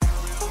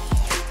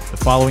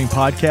following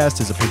podcast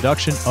is a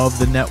production of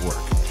the network.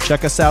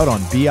 Check us out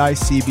on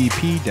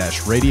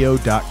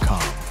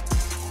bicbp-radio.com.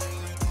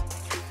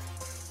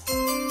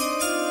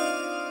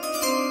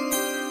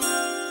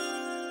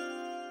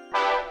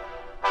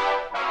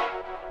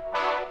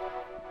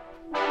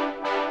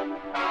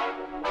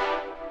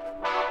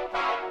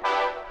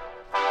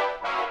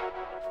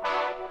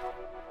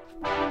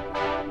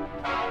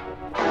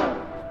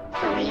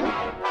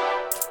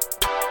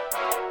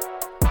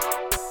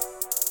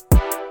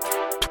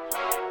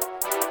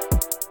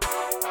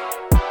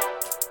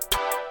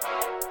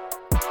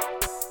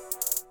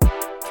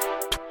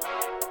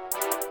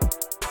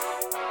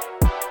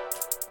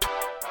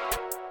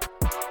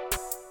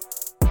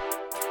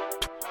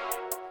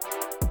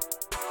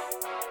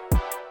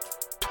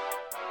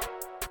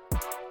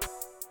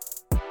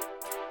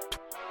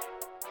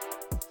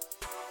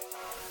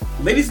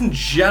 Ladies and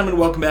gentlemen,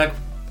 welcome back.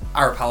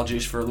 Our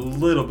apologies for a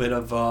little bit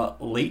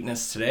of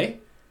lateness today.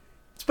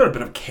 It's been a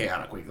bit of a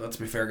chaotic week, let's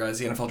be fair, guys.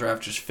 The NFL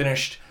draft just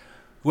finished.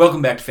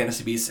 Welcome back to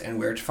Fantasy Beasts and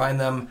Where to Find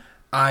Them.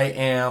 I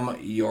am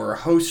your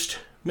host,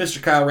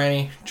 Mr. Kyle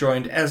Ranney,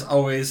 joined as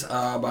always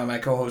by my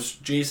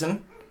co-host,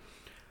 Jason.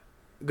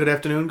 Good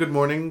afternoon, good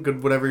morning,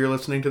 good whatever you're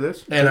listening to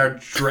this. And our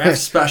draft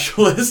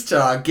specialist,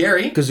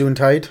 Gary.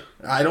 Gesundheit.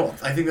 I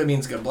think that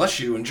means God bless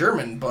you in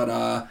German,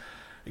 but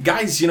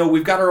guys, you know,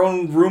 we've got our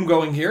own room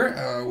going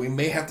here. We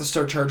may have to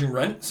start charging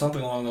rent,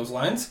 something along those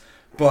lines.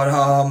 But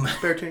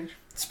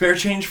spare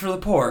change for the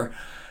poor.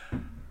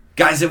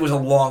 Guys, it was a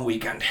long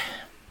weekend.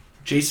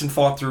 Jason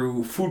fought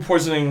through food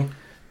poisoning.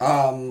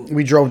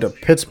 We drove to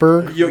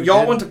Pittsburgh.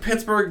 Y'all went to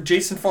Pittsburgh.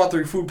 Jason fought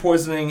through food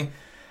poisoning.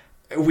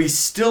 We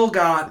still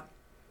got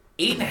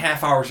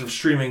 8.5 hours of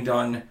streaming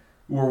done.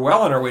 We're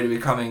well on our way to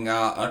becoming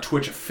a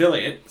Twitch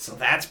affiliate, so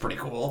that's pretty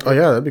cool. Oh,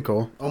 yeah, that'd be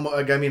cool.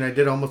 I mean, I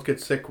did almost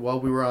get sick while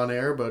we were on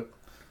air, but...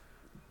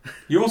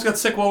 You almost got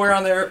sick while we were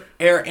on the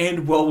air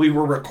and while we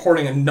were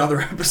recording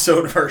another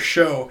episode of our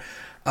show.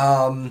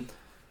 But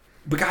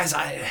guys,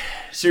 I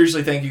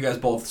seriously thank you guys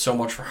both so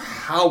much for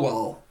how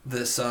well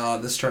this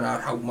turned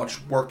out, how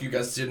much work you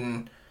guys did,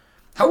 and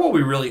how well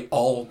we really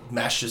all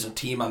meshed as a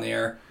team on the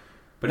air.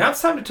 But now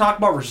it's time to talk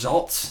about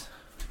results.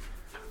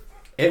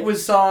 It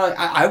was,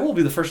 I will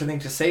be the first, I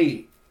think, to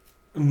say,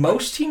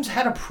 most teams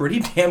had a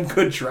pretty damn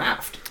good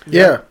draft.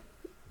 Yeah.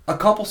 A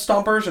couple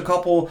stumpers, a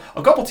couple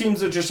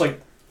teams that just, like,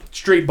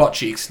 straight butt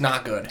cheeks,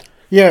 not good.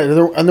 Yeah,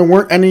 there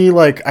weren't any,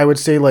 like, I would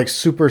say, like,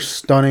 super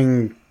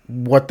stunning,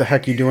 what the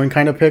heck you doing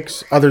kind of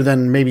picks, other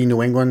than maybe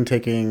New England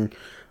taking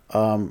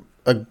a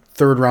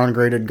third-round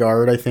graded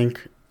guard, I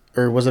think.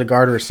 Or was it a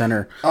guard or a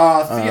center?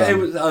 It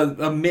was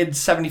a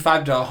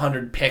mid-75 to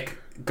 100 pick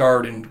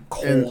guard and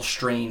Cole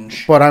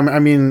Strange. But I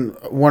mean,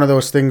 one of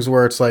those things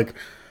where it's like,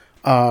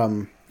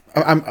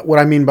 what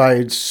I mean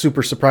by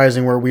super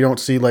surprising, where we don't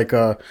see like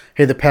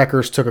hey, the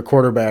Packers took a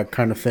quarterback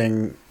kind of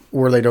thing,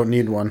 where they don't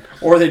need one,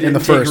 or they didn't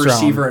take a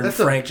receiver round. And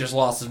Frank just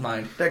lost his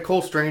mind. That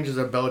Cole Strange is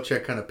a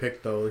Belichick kind of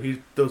pick, though.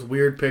 Those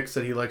weird picks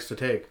that he likes to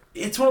take.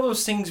 It's one of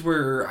those things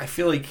where I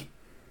feel like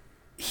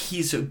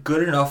he's a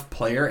good enough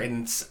player,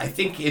 and I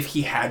think if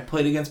he had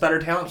played against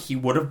better talent, he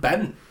would have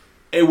been.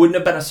 It wouldn't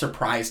have been a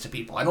surprise to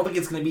people. I don't think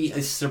it's going to be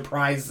a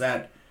surprise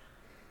that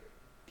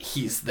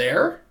he's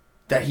there,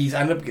 that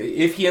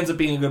if he ends up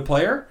being a good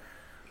player.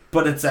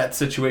 But it's that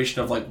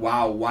situation of like,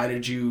 wow, why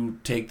did you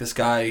take this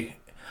guy?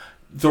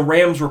 The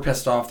Rams were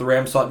pissed off. The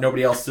Rams thought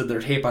nobody else did their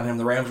tape on him.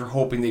 The Rams were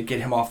hoping they'd get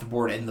him off the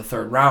board in the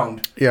third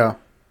round. Yeah.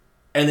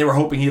 And they were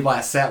hoping he'd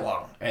last that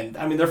long. And,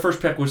 I mean, their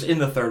first pick was in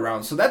the third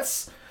round. So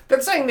that's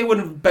saying they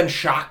wouldn't have been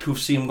shocked to have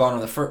seen him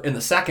gone in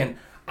the second.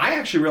 I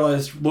actually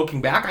realized,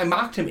 looking back, I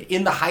mocked him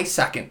in the high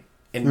second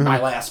in my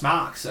last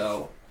mock,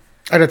 so...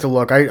 I'd have to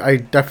look. I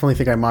definitely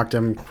think I mocked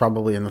him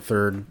probably in the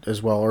third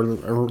as well, or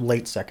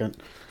late second.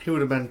 He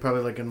would have been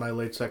probably like in my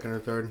late second or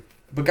third.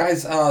 But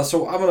guys,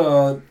 so I'm going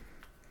to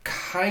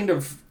kind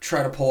of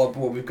try to pull up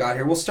what we've got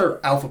here. We'll start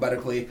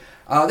alphabetically.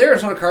 The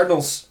Arizona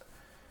Cardinals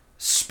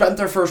spent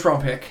their first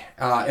round pick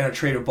in a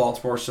trade with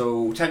Baltimore,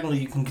 so technically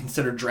you can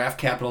consider draft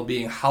capital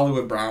being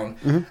Hollywood Brown.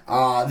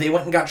 Mm-hmm. They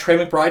went and got Trey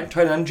McBride,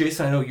 tight end.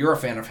 Jason, I know you're a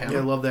fan of him. Yeah,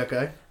 I love that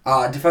guy.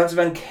 Defensive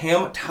end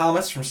Cam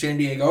Thomas from San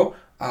Diego.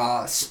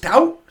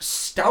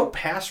 Stout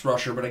pass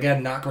rusher, but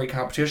again, not great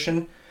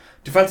competition.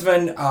 Defensive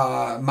end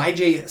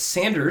Myjai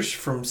Sanders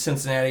from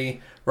Cincinnati.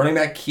 Running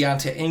back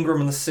Keontae Ingram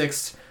in the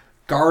 6th.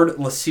 Guard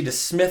Lacita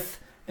Smith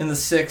in the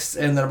 6th,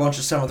 and then a bunch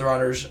of 7th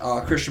rounders.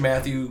 Christian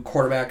Matthew,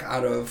 quarterback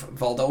out of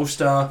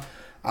Valdosta.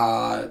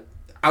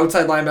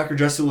 Outside linebacker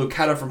Jesse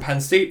Luketa from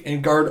Penn State,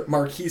 and guard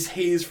Marquise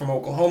Hayes from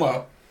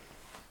Oklahoma.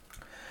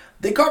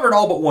 They covered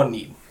all but one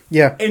need.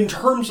 Yeah. In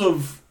terms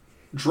of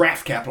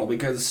draft capital,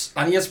 because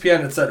on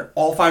ESPN it said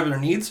all 5 of their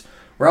needs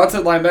were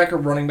outside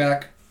linebacker, running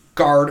back,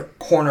 guard,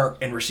 corner,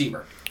 and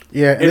receiver.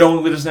 Yeah. It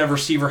only doesn't have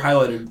receiver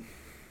highlighted.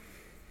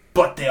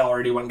 But they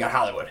already went and got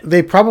Hollywood.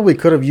 They probably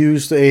could have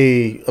used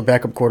a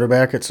backup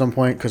quarterback at some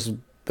point because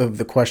of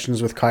the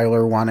questions with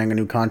Kyler wanting a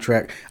new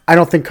contract. I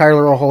don't think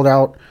Kyler will hold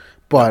out,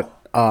 but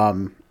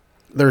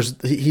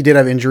he did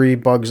have injury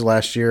bugs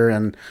last year,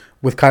 and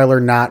with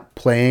Kyler not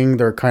playing,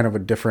 they're kind of a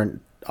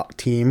different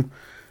team.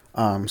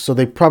 So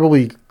they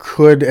probably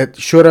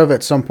should have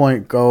at some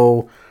point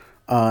go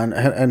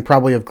and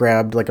probably have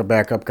grabbed like a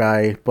backup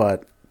guy,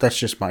 but that's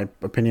just my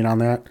opinion on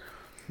that.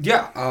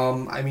 Yeah,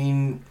 I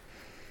mean,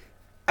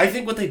 I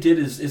think what they did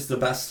is the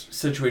best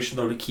situation,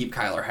 though, to keep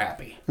Kyler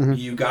happy. Mm-hmm.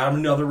 You got him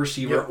another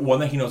receiver, Yep. one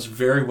that he knows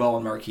very well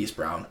in Marquise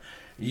Brown.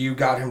 You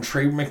got him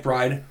Trey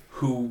McBride,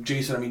 who,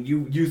 Jason, I mean,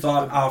 you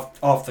thought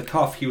off the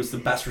cuff he was the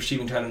best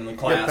receiving tight end in the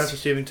class. Yeah, best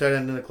receiving tight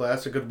end in the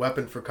class. A good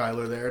weapon for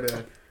Kyler there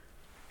to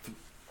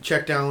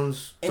check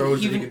downs, And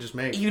throws that he could just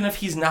make. Even if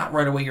he's not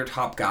right away your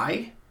top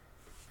guy,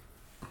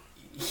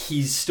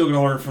 he's still going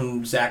to learn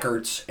from Zach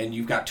Ertz, and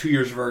you've got 2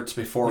 years of Ertz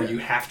before you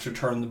have to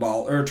turn the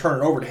ball or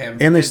turn it over to him.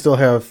 And they still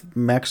have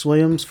Max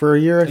Williams for a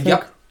year, I think.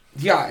 Yep.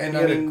 Yeah, and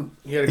I mean,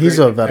 He's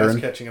a veteran.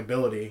 catching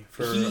ability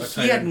for a he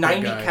tight had end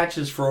 90 guy.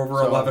 catches for over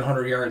So-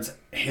 1,100 yards.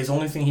 His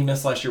only thing he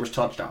missed last year was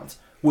touchdowns,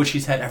 which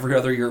he's had every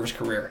other year of his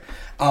career.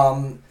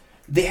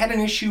 They had an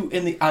issue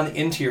on the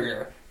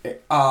interior.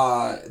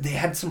 They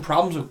had some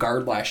problems with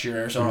guard last year in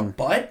Arizona,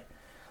 but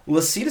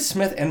Lacita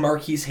Smith and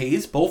Marquise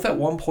Hayes, both at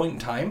one point in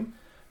time,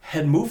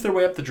 had moved their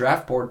way up the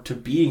draft board to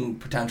being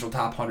potential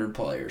top 100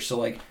 players. So,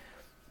 like,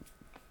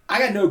 I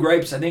got no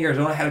gripes. I think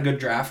Arizona had a good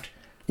draft.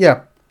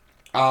 Yeah.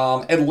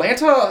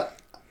 Atlanta,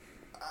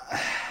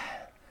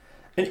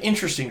 an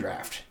interesting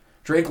draft.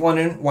 Drake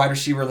London, wide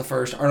receiver in the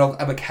first. Arnold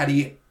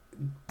Ebiketie,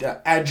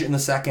 edge in the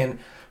second.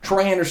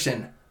 Troy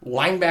Anderson,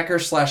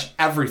 linebacker /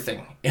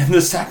 everything in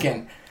the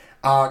second.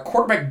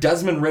 Quarterback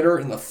Desmond Ritter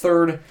in the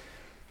third.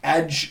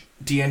 Edge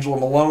D'Angelo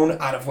Malone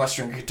out of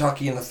Western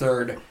Kentucky in the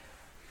third.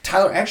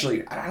 Tyler,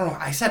 actually, I don't know.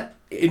 I said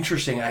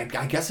interesting. I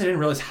guess I didn't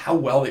realize how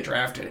well they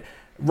drafted.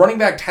 Running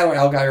back Tyler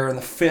Algier in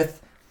the fifth.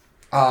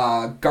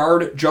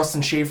 Guard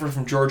Justin Schaefer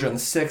from Georgia in the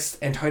sixth.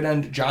 And tight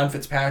end John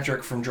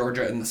Fitzpatrick from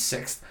Georgia in the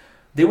sixth.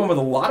 They went with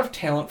a lot of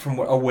talent from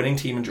a winning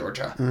team in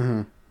Georgia.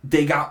 Mm-hmm.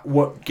 They got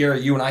what,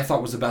 Gary, you and I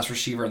thought was the best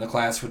receiver in the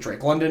class with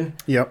Drake London.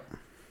 Yep.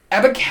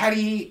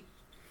 Ebiketie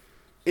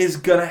is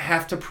going to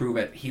have to prove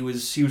it. He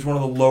was one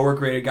of the lower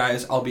graded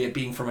guys, albeit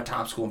being from a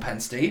top school in Penn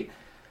State.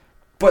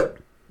 But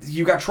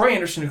you got Troy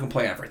Anderson who can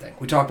play everything.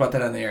 We talked about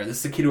that on the air. This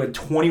is the kid who had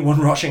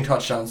 21 rushing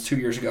touchdowns 2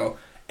 years ago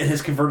and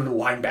has converted to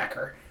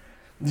linebacker.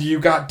 You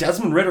got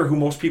Desmond Ritter, who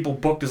most people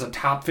booked as a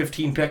top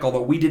 15 pick,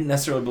 although we didn't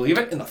necessarily believe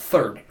it, in the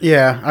third.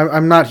 Yeah,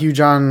 I'm not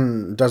huge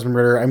on Desmond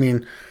Ritter. I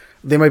mean,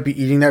 they might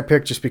be eating that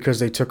pick just because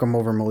they took him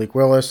over Malik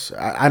Willis.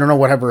 I don't know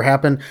whatever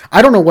happened.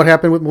 I don't know what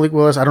happened with Malik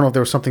Willis. I don't know if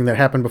there was something that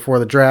happened before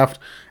the draft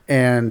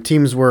and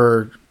teams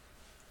were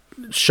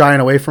shying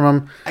away from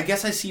him. I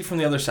guess I see from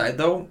the other side,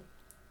 though,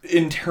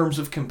 in terms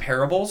of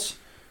comparables,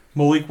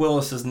 Malik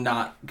Willis is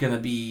not going to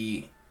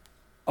be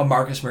a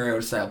Marcus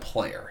Mariota-style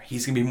player.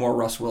 He's going to be more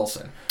Russ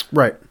Wilson.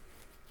 Right.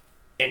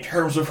 In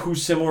terms of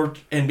who's similar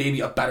and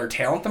maybe a better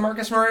talent than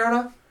Marcus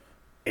Mariota,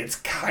 it's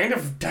kind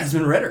of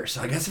Desmond Ritter.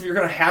 So I guess if you're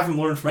going to have him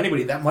learn from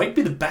anybody, that might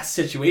be the best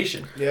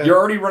situation. Yeah. You're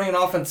already running an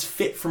offense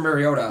fit for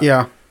Mariota.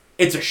 Yeah.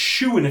 It's a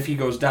shoo-in if he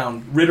goes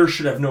down. Ritter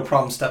should have no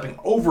problem stepping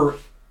over.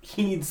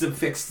 He needs to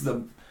fix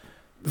the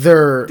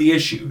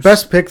issues.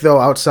 Best pick, though,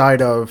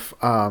 outside of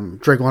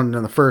Drake London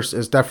in the first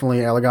is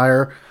definitely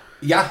Algier.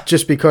 Yeah.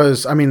 Just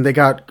because, I mean,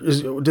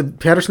 did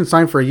Patterson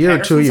sign for a year or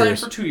 2 years? Patterson signed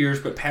for 2 years,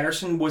 but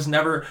Patterson was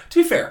never,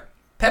 to be fair,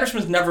 Patterson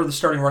was never the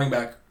starting running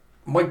back.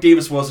 Mike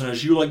Davis wasn't,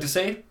 as you like to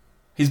say,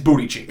 he's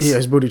booty cheeks. Yeah,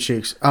 his booty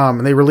cheeks.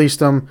 And they released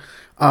him.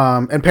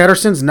 And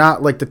Patterson's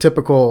not like the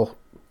typical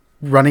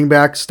running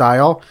back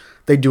style.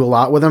 They do a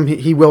lot with him.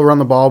 He will run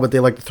the ball, but they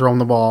like to throw him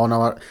the ball and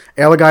all that.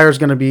 Algier is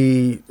going to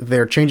be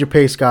their change of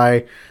pace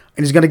guy,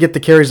 and he's going to get the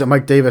carries that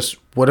Mike Davis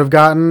would have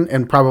gotten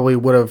and probably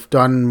would have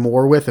done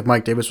more with if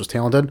Mike Davis was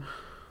talented.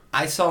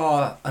 I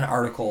saw an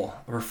article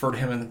refer to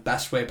him in the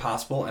best way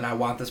possible, and I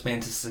want this man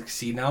to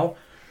succeed now.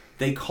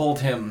 They called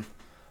him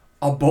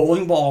a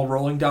bowling ball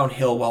rolling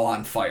downhill while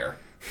on fire.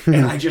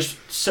 And I just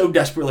so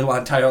desperately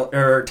want Tyler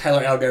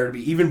Algier to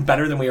be even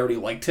better than we already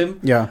liked him.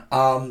 Yeah.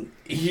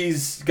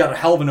 He's got a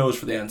hell of a nose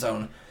for the end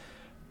zone.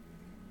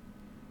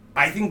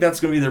 I think that's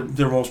going to be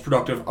their most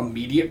productive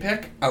immediate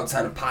pick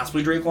outside of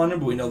possibly Drake London,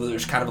 but we know that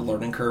there's kind of a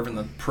learning curve in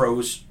the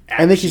pros.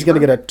 I think he's going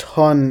to get a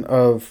ton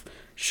of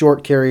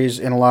short carries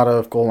and a lot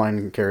of goal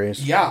line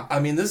carries. Yeah, I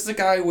mean, this is a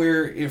guy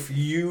where if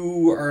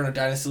you are in a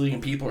dynasty league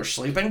and people are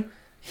sleeping,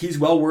 he's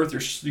well worth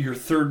your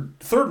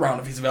third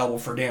round if he's available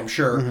for damn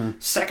sure. Mm-hmm.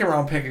 Second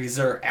round pick if he's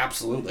there,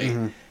 absolutely.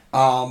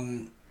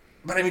 Mm-hmm.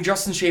 But I mean,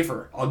 Justin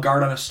Schaefer, a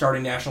guard on a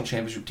starting national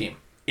championship team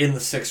in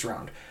the sixth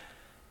round.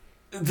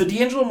 The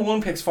D'Angelo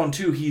Malone pick's fun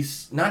too.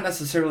 He's not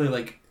necessarily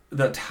like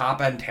the top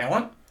end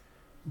talent,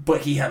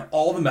 but he had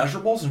all the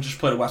measurables and just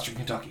played at Western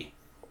Kentucky.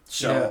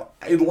 So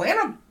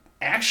Atlanta,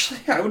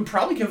 actually, I would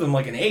probably give them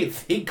like an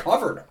eighth. He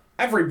covered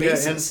every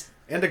basis.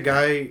 And a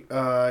guy,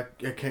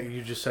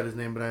 you just said his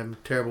name, but I'm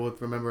terrible with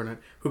remembering it,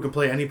 who can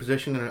play any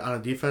position on a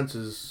defense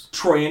is...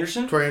 Troy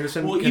Anderson? Troy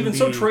Anderson well, can even be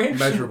so,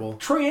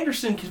 Troy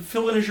Anderson can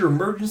fill in as your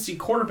emergency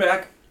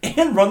quarterback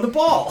and run the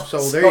ball. So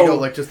there you go.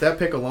 Like, just that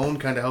pick alone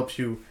kind of helps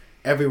you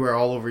everywhere,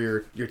 all over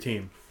your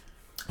team.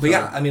 But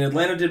yeah, I mean,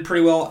 Atlanta did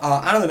pretty well.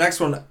 On to the next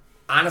one,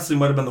 honestly,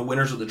 might have been the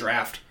winners of the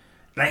draft.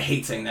 And I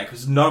hate saying that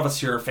because none of us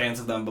here are fans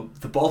of them,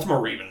 but the Baltimore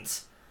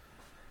Ravens.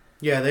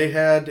 Yeah, they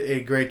had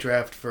a great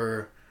draft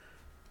for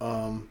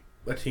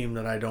a team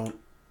that I don't.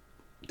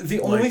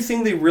 The only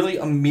thing they really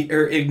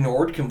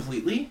ignored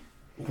completely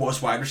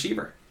was wide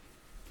receiver.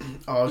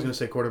 Oh, I was going to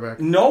say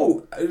quarterback.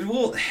 No,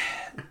 well,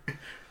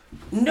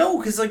 no,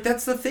 because like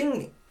that's the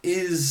thing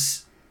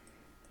is,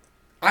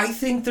 I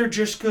think they're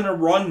just gonna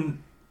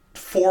run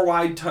four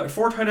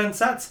tight end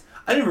sets.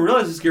 I didn't even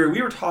realize this, Gary.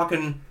 We were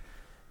talking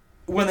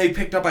when they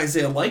picked up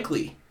Isaiah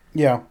Likely.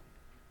 Yeah.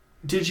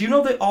 Did you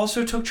know they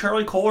also took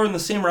Charlie Kolar in the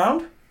same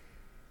round?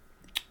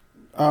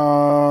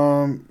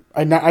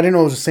 I didn't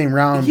know it was the same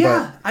round.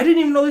 Yeah, I didn't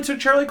even know they took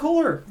Charlie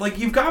Kolar. Like,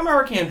 you've got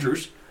Mark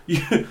Andrews.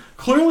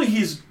 Clearly,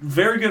 he's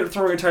very good at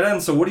throwing a tight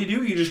end. So what do?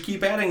 You just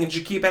keep adding and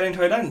just keep adding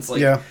tight ends.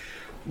 Like, yeah.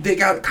 They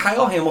got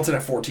Kyle Hamilton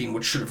at 14,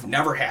 which should have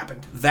never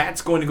happened.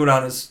 That's going to go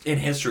down in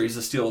history as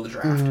the steal of the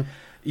draft. Mm-hmm.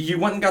 You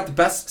went and got the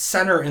best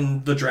center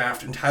in the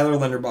draft in Tyler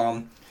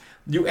Linderbaum.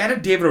 You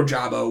added David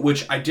Ojabo,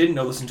 which I didn't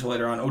know this until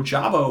later on.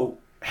 Ojabo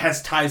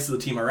has ties to the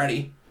team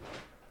already.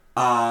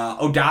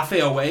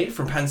 Odafe Owe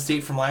from Penn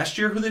State from last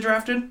year, who they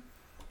drafted,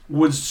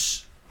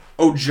 was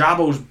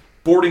Ojabo's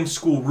boarding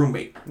school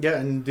roommate. Yeah,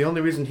 and the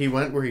only reason he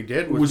went where he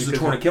did was the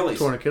torn Achilles.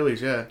 Torn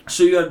Achilles, yeah.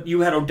 So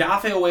you had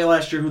Odafe Owe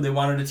last year, who they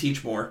wanted to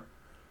teach more.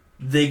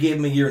 They gave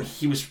him a year, and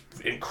he was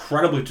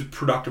incredibly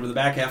productive in the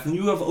back half. And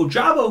you have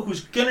Ojabo,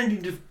 who's going to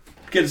need to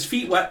get his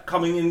feet wet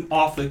coming in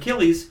off the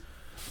Achilles.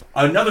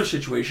 Another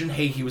situation,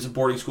 hey, he was a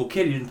boarding school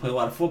kid. He didn't play a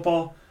lot of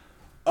football.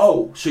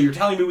 Oh, so you're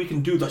telling me we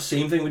can do the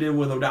same thing we did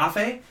with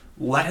Odafe?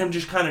 Let him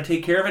just kind of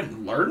take care of it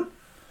and learn?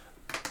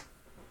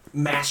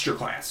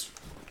 Masterclass.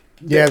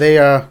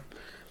 Yeah,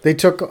 they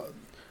took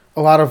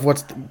a lot of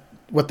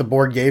what the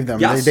board gave them.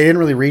 Yes. They didn't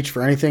really reach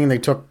for anything, and they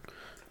took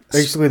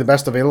basically the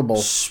best available.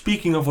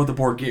 Speaking of what the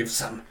board gave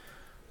them,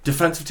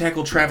 defensive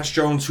tackle Travis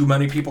Jones, who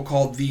many people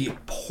called the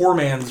poor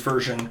man's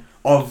version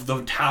of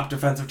the top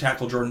defensive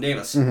tackle Jordan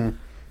Davis, in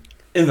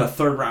the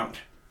third round.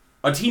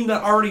 A team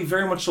that already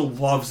very much so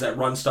loves that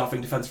run-stuffing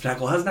defensive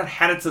tackle has not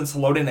had it since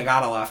Haloti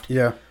Ngata left.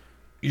 Yeah.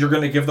 You're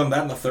going to give them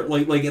that in the third...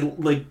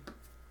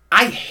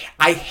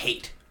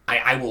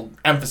 I will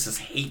emphasis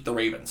hate the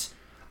Ravens.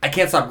 I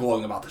can't stop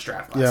glowing about this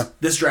draft class. Yeah.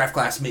 This draft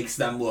class makes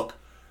them look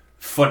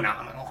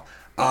phenomenal.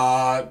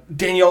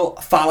 Daniel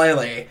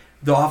Falele,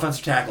 the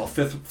offensive tackle,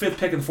 fifth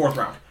pick in the fourth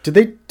round. Did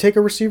they take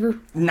a receiver?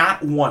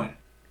 Not one.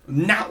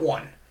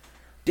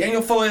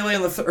 Daniel Falele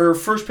in the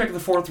first pick of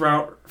the fourth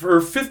round, or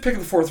fifth pick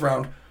of the fourth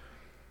round.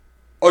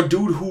 A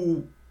dude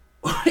who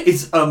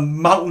is a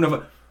mountain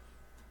of...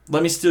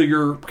 Let me steal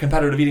your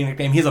competitive eating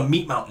nickname. He's a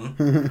meat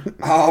mountain.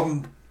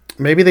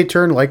 Maybe they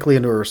turned Likely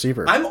into a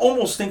receiver. I'm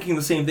almost thinking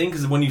the same thing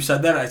because when you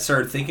said that, I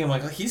started thinking,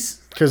 like,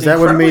 he's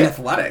incredibly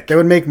athletic. That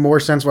would make more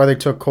sense why they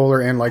took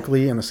Kolar and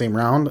Likely in the same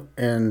round.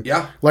 And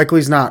yeah.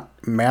 Likely's not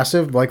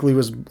massive. Likely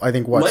was, I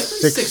think, what,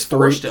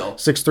 6'4" still. 6'3",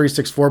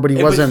 6'4", but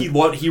he wasn't...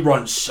 But he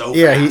runs so fast.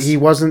 Yeah, he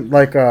wasn't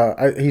like...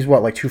 he's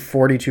what, like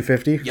 240,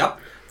 250? Yep.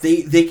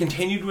 They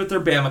continued with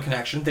their Bama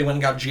connection. They went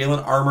and got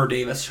Jalen Armour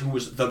Davis, who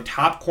was the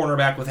top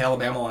cornerback with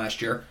Alabama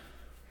last year.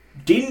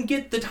 Didn't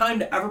get the time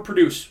to ever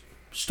produce.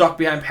 Stuck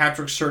behind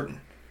Patrick Surtain.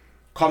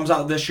 Comes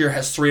out this year,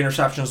 has 3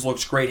 interceptions,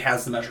 looks great,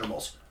 has the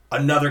measurables.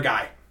 Another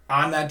guy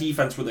on that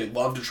defense where they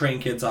love to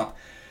train kids up.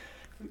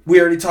 We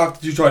already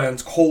talked to 2 tight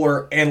ends,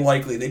 Kolar and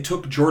Likely. They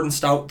took Jordan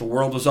Stout. The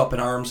world was up in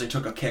arms. They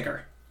took a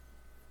kicker.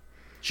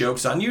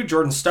 Joke's on you.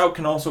 Jordan Stout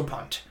can also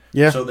punt.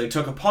 Yeah. So they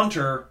took a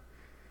punter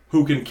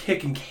who can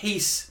kick in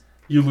case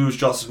you lose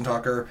Justin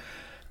Tucker.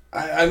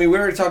 I mean, we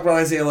already talked about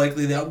Isaiah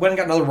Likely. They went and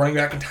got another running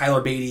back in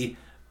Tyler Beatty.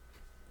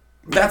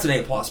 That's an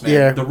A+, man.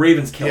 Yeah. The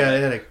Ravens killed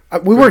it.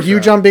 We weren't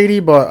huge on Beatty,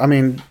 but I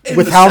mean,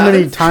 with how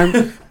many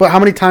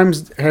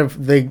times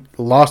have they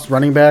lost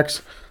running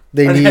backs?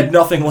 They had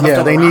nothing left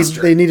on the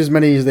roster. They need as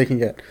many as they can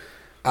get.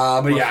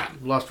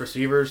 Lost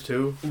receivers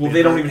too. Well,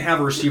 they don't even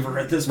have a receiver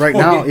at this right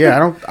point. now.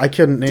 Yeah, I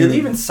couldn't name. Did they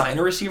even sign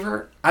a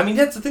receiver? I mean,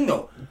 that's the thing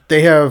though.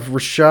 They have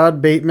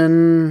Rashad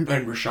Bateman.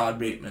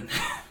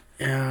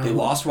 Yeah. They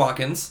lost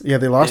Watkins. Yeah,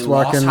 they lost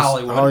Watkins.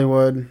 Lost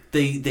Hollywood.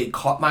 They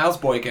caught Miles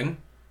Boykin.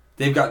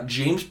 They've got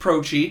James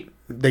Proche.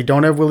 They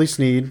don't have Willie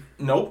Snead.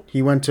 Nope.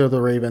 He went to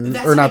the Ravens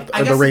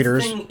the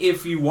Raiders. The thing,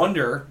 if you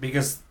wonder,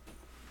 because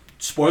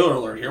spoiler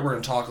alert here, we're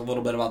going to talk a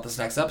little bit about this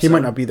next episode. He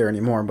might not be there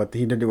anymore, but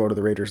he did go to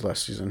the Raiders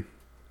last season.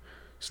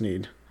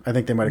 Snead. I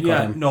think they might have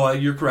caught him. No,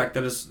 you're correct.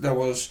 That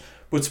was.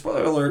 But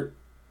spoiler alert.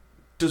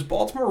 Does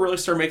Baltimore really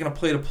start making a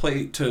play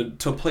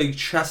to play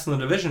chess in the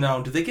division now?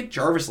 And do they get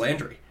Jarvis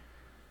Landry?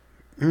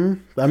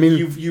 I mean,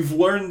 you've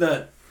learned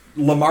that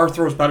Lamar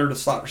throws better to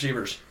slot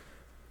receivers.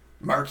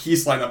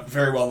 Marquise lined up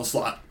very well in the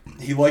slot.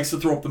 He likes to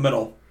throw up the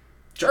middle.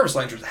 Jarvis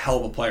Landry's a hell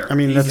of a player. I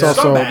mean, that's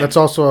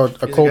also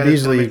a Cole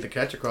Beasley make the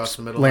catch across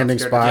the middle landing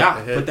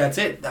spot. Yeah, but that's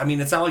it. I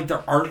mean, it's not like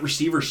there aren't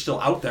receivers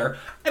still out there.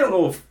 I don't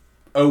know if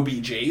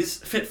OBJ's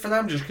fit for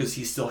them just because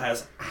he still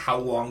has how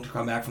long to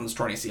come back from this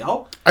torn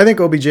ACL. I think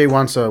OBJ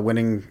wants a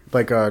winning,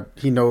 not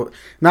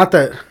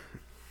that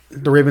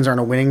the Ravens aren't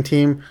a winning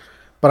team,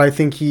 but I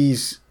think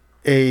he's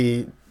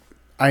I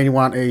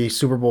want a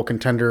Super Bowl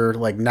contender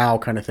like now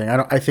kind of thing. I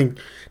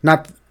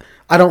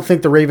don't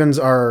think the Ravens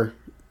are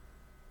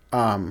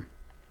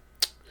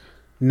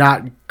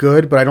not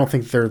good, but I don't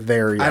think they're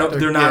there yet.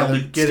 They're not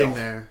elite getting still.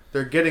 there.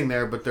 They're getting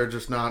there, but they're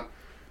just not.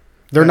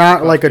 They're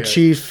not like a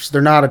Chiefs.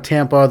 They're not a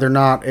Tampa. They're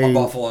not a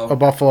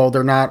Buffalo.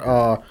 They're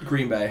not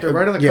Green Bay. They're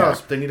right on the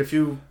cusp. They need a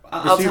few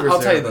receivers. I'll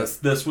tell you this.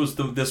 This was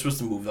the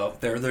move though.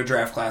 Their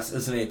draft class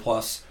is an A+.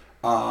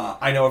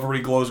 I know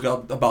everybody glows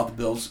about the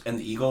Bills and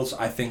the Eagles.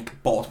 I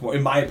think Baltimore,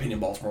 in my opinion,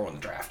 Baltimore won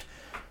the draft.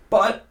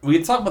 But we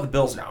can talk about the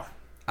Bills now.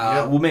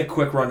 We'll make a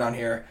quick rundown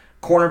here.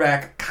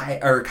 Cornerback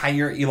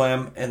Kaiir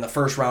Elam in the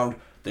first round.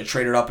 They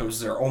traded up. It was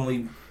their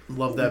only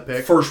love that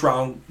pick. First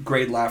round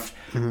grade left.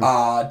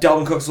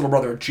 Delvin Cook's little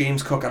brother,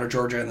 James Cook, out of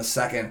Georgia in the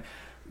second.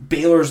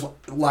 Baylor's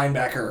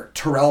linebacker,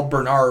 Terrell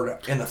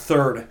Bernard, in the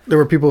third. There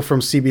were people from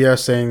CBS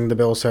saying the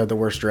Bills had the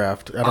worst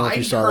draft. I don't know if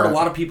you saw that. I heard a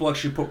lot of people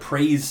actually put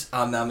praise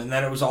on them, and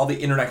then it was all the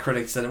internet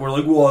critics that were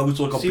like, well, it was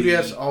like a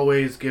CBS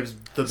always gives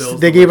the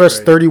Bills They gave us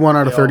 31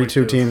 out of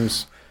 32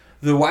 teams.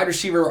 The wide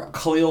receiver,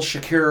 Khalil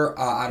Shakir,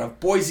 out of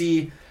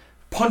Boise.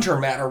 Punter,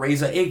 Matt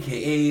Araiza,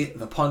 a.k.a.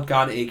 the punt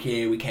god,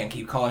 a.k.a. we can't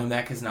keep calling him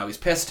that because now he's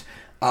pissed.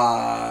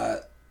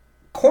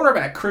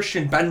 Cornerback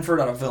Christian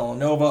Benford out of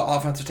Villanova,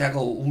 offensive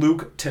tackle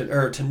Luke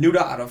Tenuta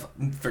out of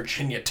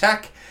Virginia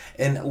Tech,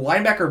 and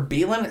linebacker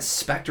Balin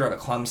Spector out of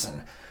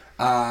Clemson.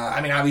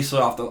 Obviously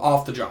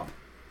off the jump,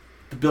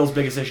 the Bills'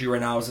 biggest issue right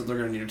now is that they're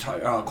going to need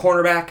a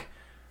cornerback.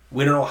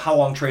 We don't know how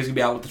long Trey's going to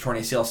be out with the torn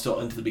ACL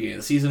still into the beginning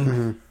of the season.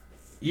 Mm-hmm.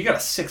 You got a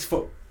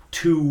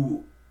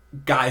 6'2"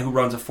 guy who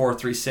runs a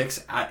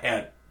 4.36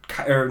 at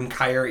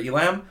Kaiir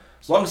Elam.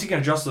 As long as he can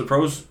adjust to the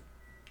pros,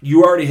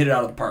 you already hit it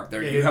out of the park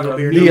there. You have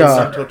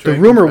the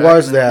rumor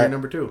was that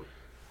number 2.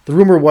 The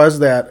rumor was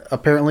that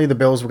apparently the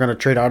Bills were going to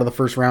trade out of the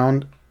first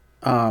round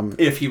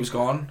if he was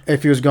gone. And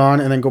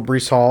then go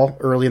Breece Hall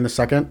early in the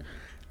second.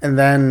 And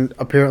then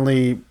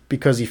apparently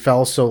because he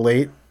fell so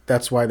late,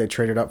 that's why they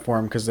traded up for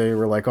him, because they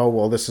were like, oh,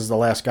 well, this is the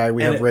last guy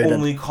we have rated.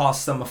 And it only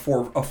cost them a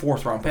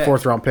fourth round pick.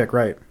 Fourth round pick,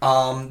 right.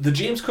 The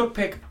James Cook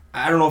pick,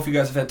 I don't know if you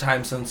guys have had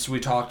time since we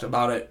talked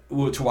about it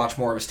to watch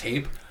more of his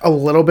tape. A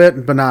little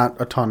bit, but not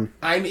a ton.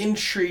 I'm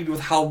intrigued with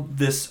how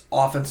this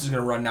offense is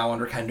going to run now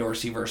under Ken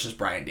Dorsey versus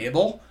Brian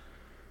Daboll.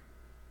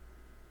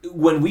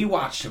 When we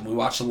watched him, we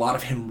watched a lot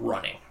of him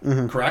running,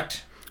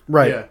 correct?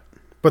 Right. Yeah.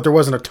 But there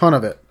wasn't a ton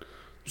of it.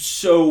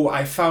 So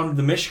I found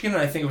the Michigan,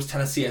 and I think it was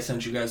Tennessee, I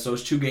sent you guys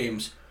those 2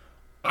 games.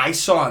 I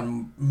saw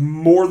on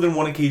more than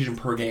one occasion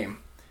per game.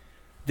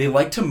 They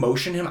like to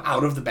motion him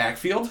out of the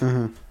backfield,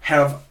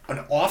 have an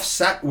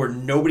offset where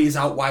nobody's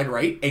out wide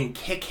right, and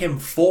kick him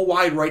full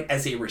wide right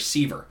as a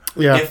receiver.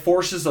 Yeah. It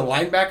forces the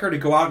linebacker to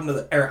go out into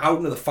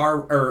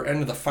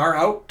the far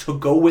out to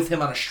go with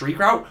him on a streak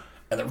route,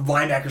 and the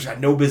linebackers got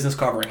no business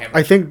covering him.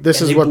 I think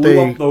this is what blew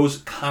up those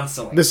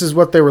constantly. This is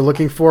what they were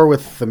looking for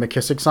with the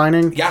McKissick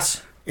signing.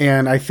 Yes.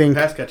 And I think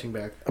pass catching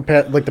back,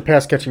 like the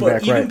pass catching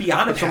back, right? But even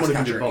beyond a pass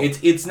catcher,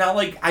 it's not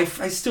like I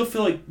still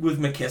feel like with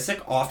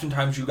McKissick,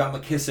 oftentimes you got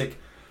McKissick,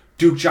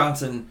 Duke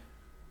Johnson,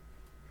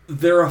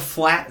 they're a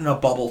flat and a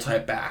bubble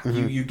type back.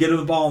 You get him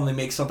the ball and they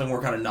make something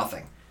work out of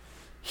nothing.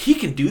 He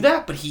can do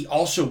that, but he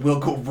also will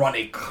go run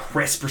a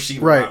crisp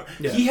receiver route.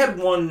 Yeah. He had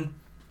one,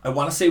 I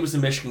want to say it was the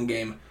Michigan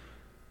game,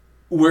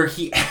 where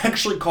he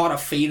actually caught a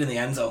fade in the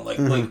end zone.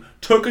 Like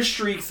took a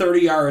streak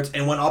 30 yards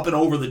and went up and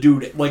over the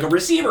dude like a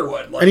receiver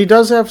would. And he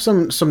does have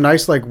some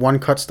nice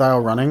one-cut style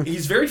running.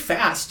 He's very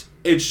fast.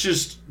 It's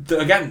just,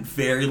 again,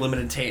 very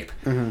limited tape.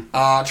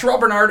 Terrell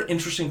Bernard,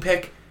 interesting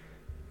pick.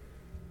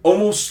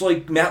 Almost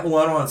like Matt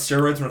Milano on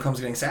steroids when it comes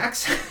to getting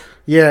sacks.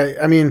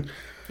 Yeah,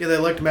 they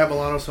liked Matt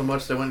Milano so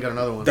much they went and got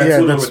another one.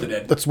 That's what they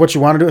did. That's what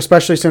you want to do,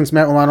 especially since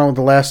Matt Milano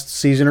the last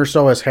season or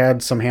so has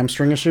had some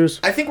hamstring issues.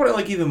 I think what I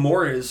like even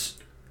more is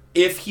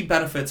if he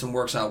benefits and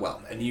works out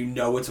well, and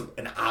it's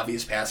an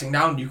obvious passing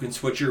down, you can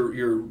switch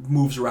your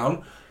moves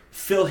around,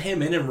 fill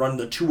him in and run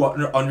the 2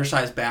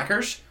 undersized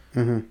backers,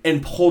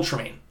 and pull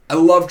Tremaine. I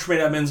love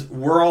Tremaine Edmonds.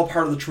 We're all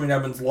part of the Tremaine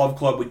Edmonds love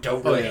club. We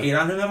don't really hate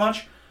on him that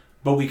much.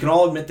 But we can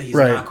all admit that he's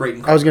not great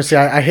in coverage. I was going to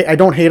say, I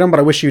don't hate him, but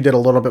I wish you did a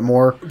little bit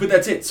more. But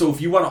that's it. So if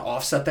you want to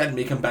offset that and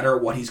make him better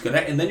at what he's good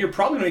at, and then you're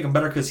probably going to make him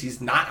better because he's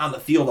not on the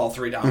field all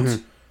 3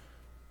 downs,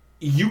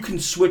 you can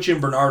switch in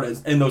Bernard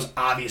in those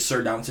obvious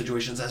third down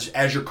situations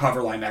as your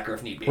cover linebacker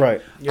if need be.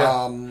 Right.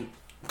 Yeah.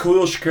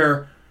 Khalil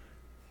Shakir,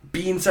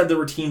 Bean said there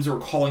were teams that were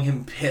calling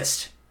him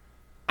pissed.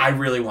 I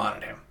really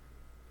wanted him.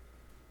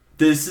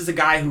 This is a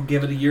guy who,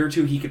 give it a year or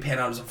 2, he could pan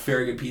out as a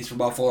very good piece for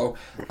Buffalo.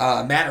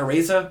 Matt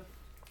Araiza,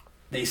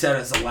 they said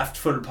as a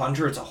left-footed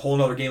punter, it's a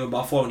whole other game of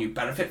Buffalo, and you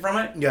benefit from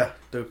it. Yeah,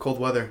 the cold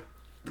weather.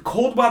 The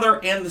cold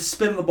weather and the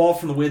spin of the ball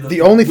from the way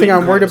the only thing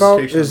I'm worried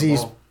about is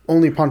he's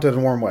only punted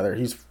in warm weather.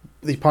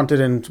 He punted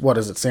in,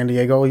 San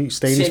Diego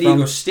State? San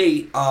Diego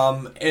State,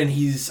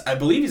 and I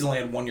believe he's only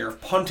had 1 year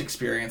of punt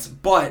experience,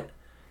 but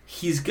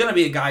he's going to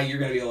be a guy you're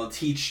going to be able to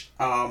teach.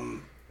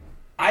 I'm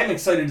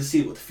excited to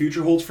see what the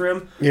future holds for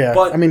him. Yeah,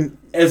 but I mean,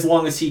 as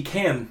long as he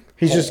can,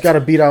 he's just got to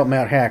beat out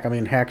Matt Hack. I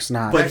mean, Hack's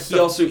not. But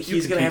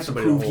he's going to have to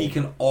prove he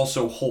can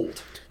also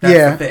hold.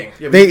 That's the thing.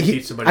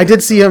 Yeah, I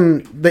did see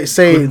him. They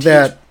say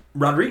that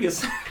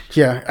Rodriguez.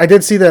 Yeah, I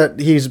did see that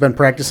he's been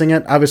practicing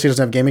it. Obviously, he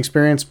doesn't have game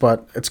experience,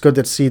 but it's good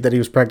to see that he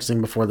was practicing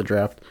before the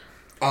draft.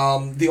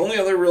 The only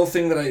other real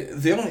thing that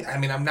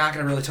I'm not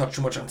going to really touch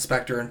too much on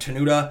Spector and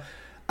Tenuta.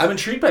 I'm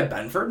intrigued by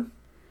Benford.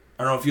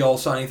 I don't know if y'all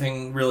saw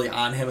anything really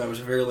on him. I was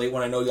very late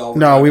when I know y'all were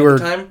no, we were, at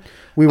the time.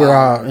 We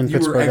were in you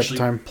Pittsburgh were at actually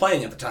the time.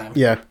 playing at the time.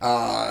 Yeah.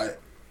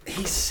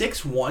 He's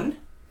 6'1",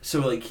 so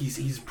like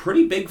he's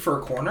pretty big for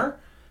a corner.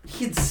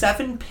 He had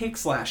 7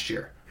 picks last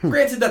year.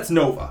 Granted, that's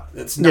Nova.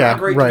 It's not a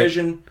great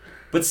division.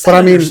 But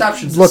 7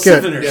 interceptions. Look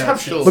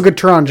at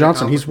Teron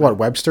Johnson. He's what,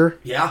 Webster?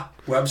 Yeah,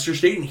 Webster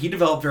State, and he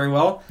developed very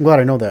well. I'm glad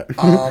I know that.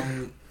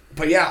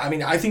 But yeah, I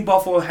mean, I think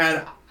Buffalo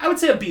had, I would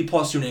say, a B+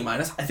 to an A-.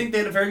 I think they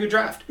had a very good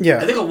draft. Yeah.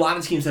 I think a lot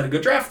of teams had a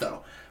good draft,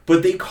 though.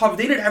 But they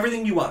did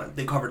everything you wanted.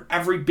 They covered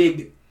every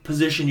big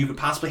position you could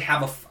possibly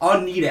have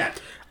a need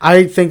at.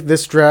 I think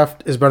this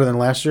draft is better than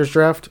last year's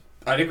draft.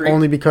 I'd agree.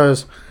 Only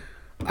because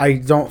I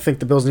don't think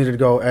the Bills needed to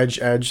go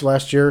edge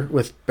last year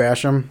with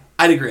Basham.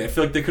 I'd agree. I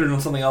feel like they could have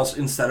done something else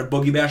instead of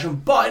Boogie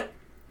Basham. But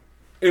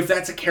if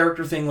that's a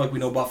character thing like we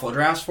know Buffalo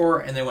drafts for,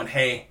 and they went,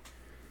 hey,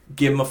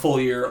 give him a full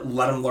year,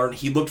 let him learn.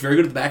 He looked very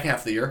good at the back half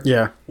of the year.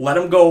 Yeah. Let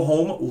him go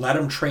home. Let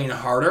him train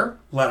harder.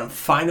 Let him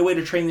find a way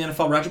to train the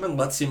NFL regimen.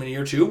 Let's see him in a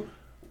year or two.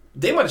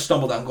 They might have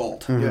stumbled on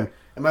gold. Mm-hmm. Yeah.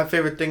 And my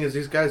favorite thing is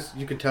these guys,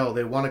 you can tell,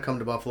 they want to come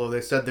to Buffalo.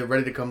 They said they're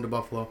ready to come to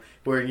Buffalo.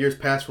 Where in years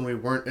past when we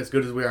weren't as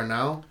good as we are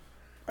now.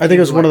 I think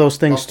it was one of those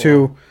things,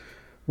 Buffalo. too,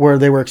 where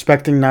they were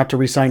expecting not to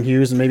re-sign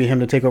Hughes and maybe him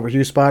to take over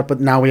Hughes' spot, but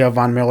now we have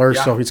Von Miller,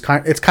 so it's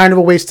kind of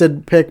a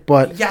wasted pick,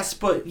 but... Yes,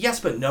 but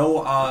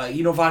no.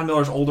 Von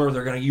Miller's older.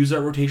 They're going to use that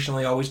rotation.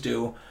 They always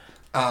do.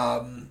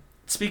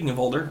 Speaking of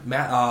older,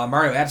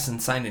 Mario Addison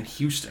signed in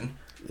Houston.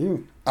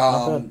 Ooh,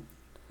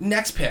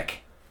 Next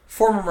pick,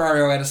 former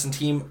Mario Addison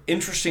team.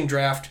 Interesting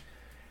draft.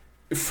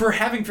 For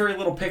having very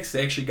little picks,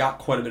 they actually got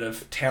quite a bit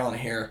of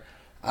talent here.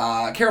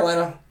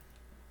 Carolina,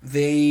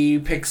 they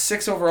picked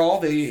 6 overall.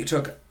 They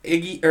took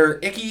Ike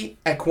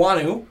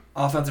Ekwonu,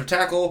 offensive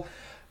tackle.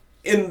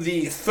 In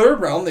the 3rd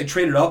round, they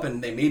traded up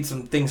and they made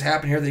some things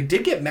happen here. They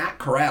did get Matt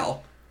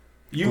Corral.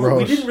 We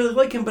didn't really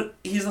like him, but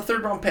he's a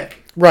 3rd round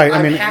pick. Right.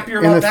 I'm happier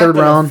about that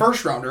than a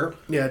first rounder.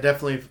 Yeah,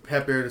 definitely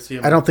happier to see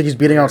him. I don't think he's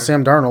beating out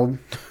Sam Darnold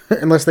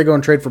unless they go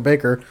and trade for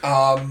Baker.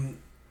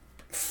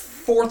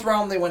 4th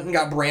round, they went and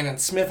got Brandon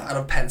Smith out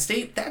of Penn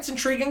State. That's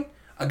intriguing.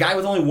 A guy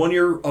with only 1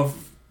 year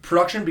of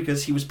production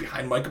because he was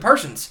behind Micah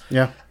Parsons.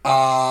 Yeah.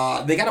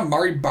 They got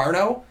Amari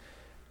Barno,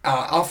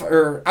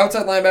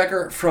 outside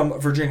linebacker from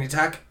Virginia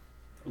Tech.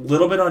 A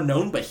little bit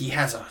unknown, but he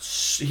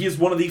is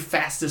one of the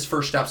fastest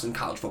first steps in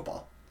college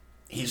football.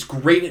 He's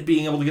great at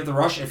being able to get the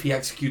rush if he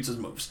executes his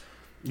moves.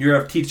 You're going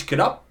to have to teach it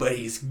up, but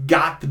he's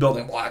got the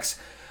building blocks.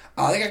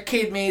 They got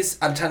Cade Mays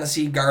out of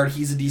Tennessee, guard.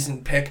 He's a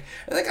decent pick.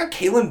 And they got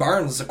Kalen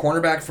Barnes, a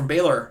cornerback from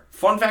Baylor.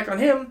 Fun fact on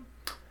him,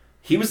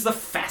 he was the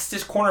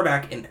fastest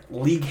cornerback in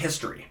league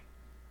history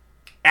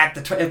at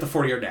the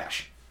 40-yard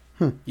dash.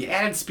 You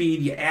added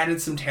speed, you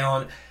added some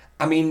talent.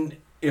 I mean,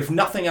 if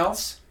nothing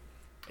else,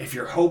 if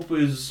your hope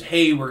is,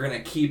 hey, we're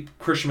going to keep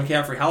Christian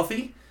McCaffrey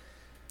healthy,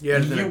 you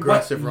went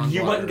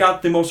and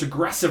got the most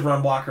aggressive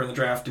run blocker in the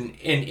draft in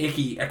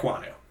Ike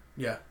Ekwonu.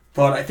 Yeah.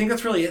 But I think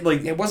that's really it.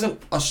 Like, it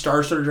wasn't a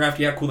star-studded draft.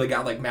 Yeah, cool, they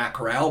got like Matt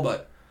Corral,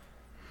 but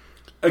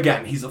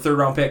again, he's a 3rd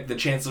round pick. The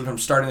chances of him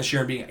starting this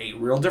year and being a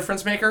real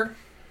difference maker.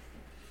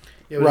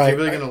 Yeah, but is he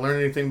really going to learn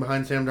anything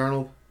behind Sam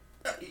Darnold?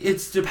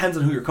 It depends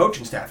on who your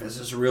coaching staff is.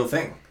 It's a real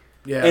thing.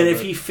 Yeah. And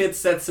if he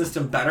fits that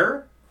system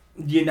better,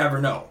 you never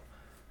know.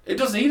 He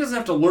doesn't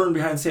have to learn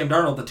behind Sam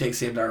Darnold to take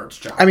Sam Darnold's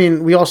job. I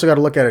mean, we also got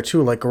to look at it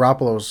too. Like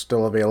Garoppolo's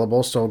still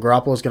available, so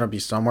Garoppolo's going to be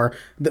somewhere.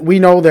 We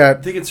know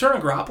that the concern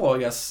on Garoppolo, I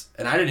guess,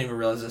 and I didn't even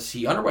realize this,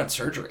 he underwent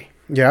surgery.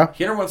 Yeah,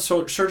 he underwent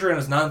surgery on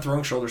his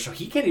non-throwing shoulder, so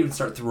he can't even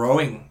start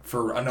throwing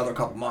for another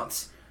couple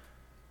months.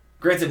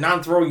 Granted,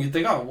 non-throwing, you'd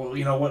think, oh, well,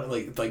 you know what?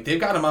 Like they've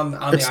got him on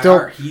it's the still,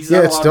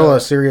 IR. It's still a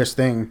serious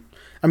thing.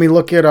 I mean,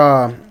 look at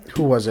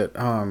who was it?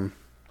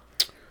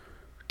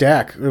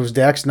 Dak. It was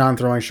Dak's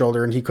non-throwing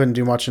shoulder, and he couldn't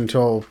do much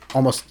until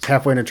almost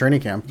halfway into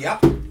training camp.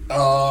 Yep.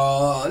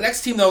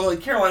 Next team, though,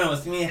 like Carolina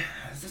was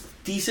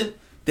decent.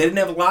 They didn't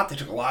have a lot. They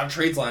took a lot of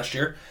trades last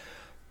year.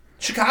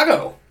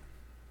 Chicago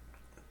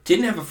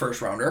didn't have a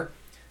first-rounder.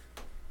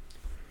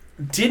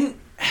 Didn't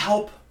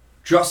help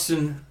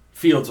Justin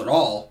Fields at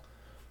all.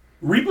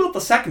 Rebuilt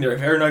the secondary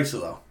very nicely,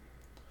 though.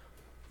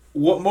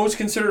 What most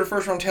considered a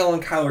first-round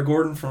talent, Kyler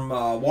Gordon from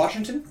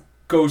Washington,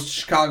 goes to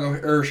Chicago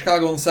in the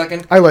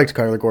 2nd. I liked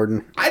Kyler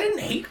Gordon. I didn't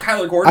hate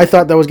Kyler Gordon. I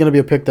thought that was going to be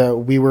a pick that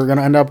we were going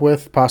to end up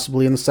with,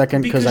 possibly in the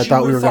 2nd, because I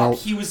thought we were going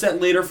to. He was that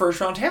later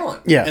first-round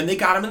talent. Yeah. And they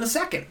got him in the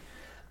 2nd.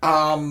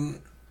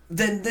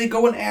 Then they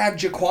go and add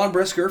Jaquan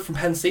Brisker from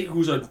Penn State,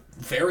 who's a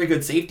very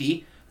good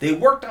safety. They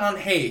worked on,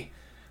 hey,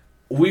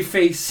 we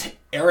face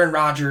Aaron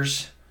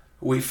Rodgers,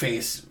 We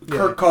face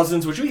Kirk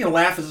Cousins, which we can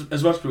laugh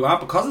as much as we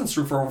want, but Cousins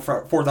threw for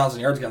over 4,000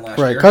 yards again last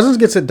year. Right, Cousins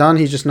gets it done.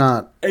 He's just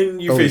not. And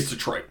you face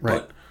Detroit, right.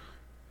 But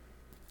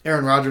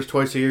Aaron Rodgers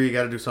twice a year, you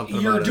got to do something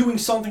about it. You're doing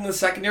something in the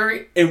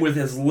secondary, and with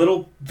as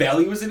little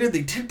value as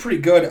they did pretty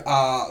good.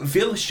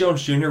 Velus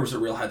Jones Jr. was a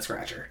real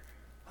head-scratcher.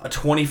 A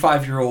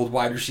 25-year-old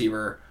wide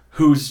receiver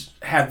who's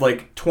had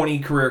like 20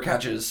 career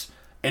catches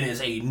and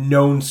is a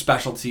known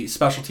special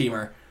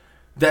teamer.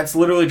 That's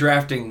literally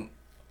drafting,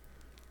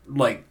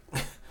 like...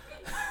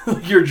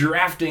 You're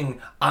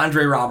drafting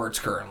Andre Roberts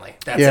currently.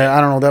 That's it.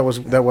 I don't know.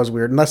 That was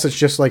weird. Unless it's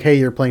just like, hey,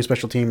 you're playing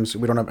special teams.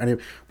 We don't have any.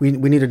 We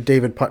needed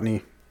David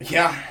Putney.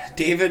 Yeah,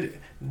 David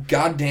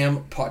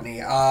goddamn Putney.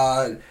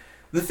 The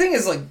thing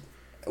is, like,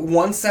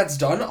 once that's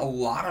done, a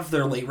lot of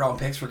their late round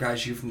picks were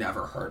guys you've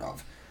never heard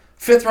of.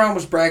 5th round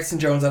was Braxton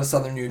Jones out of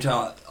Southern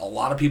Utah. A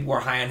lot of people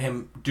were high on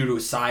him due to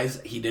his size.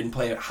 He didn't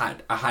play a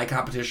high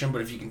competition,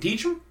 but if you can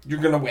teach him,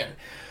 you're gonna win.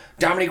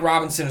 Dominique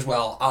Robinson as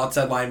well,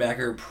 outside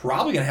linebacker,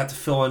 probably going to have to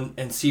fill in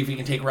and see if he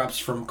can take reps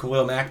from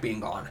Khalil Mack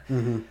being gone.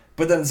 Mm-hmm.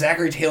 But then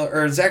Zachary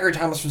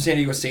Thomas from San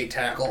Diego State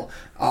tackle,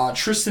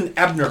 Tristan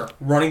Ebner,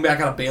 running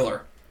back out of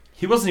Baylor.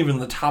 He wasn't even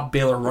the top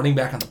Baylor running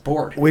back on the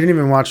board. We didn't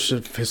even watch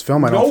his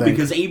film, I don't think. No,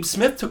 because Abe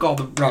Smith took all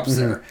the reps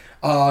there.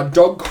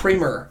 Doug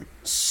Kramer,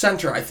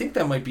 center. I think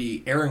that might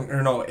be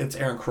it's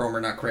Aaron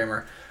Cromer, not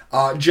Kramer.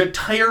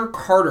 Jatire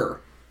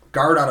Carter,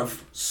 guard out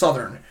of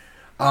Southern.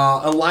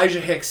 Elijah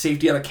Hicks,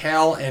 safety out of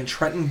Cal, and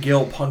Trenton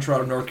Gill, punter out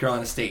of North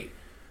Carolina State.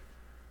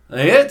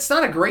 It's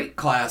not a great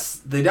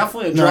class. They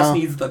definitely address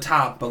needs at the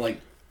top, but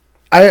like,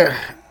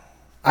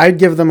 I'd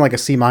give them like a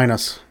C-.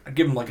 I'd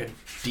give them like a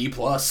D+.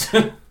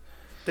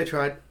 They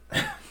tried.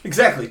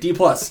 Exactly, D+.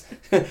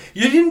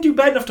 You didn't do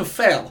bad enough to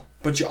fail,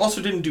 but you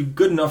also didn't do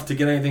good enough to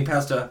get anything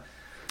past a.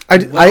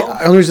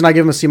 The only reason I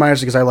give him a C- is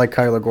because I like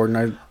Kyler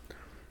Gordon.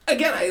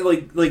 Again, I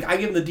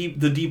give him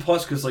the D+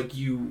 because like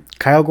you.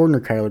 Kyle Gordon or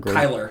Kyler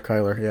Gordon?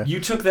 Kyler, yeah.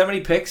 You took that many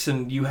picks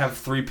and you have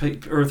three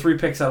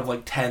picks out of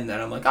like 10.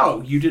 That I'm like,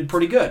 oh, you did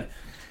pretty good.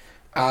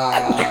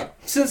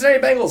 Cincinnati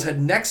Bengals had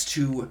next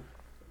to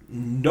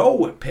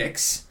no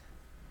picks.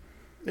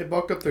 They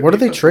bulked up their. What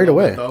did they trade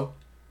away? Though.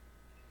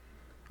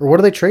 Or what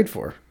do they trade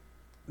for?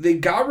 They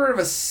got rid of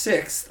a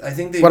 6th. I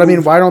think they. But I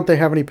mean, why don't they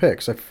have any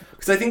picks?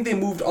 Because I think they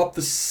moved up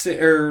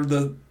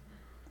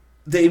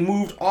They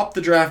moved up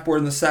the draft board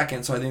in the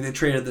 2nd, so I think they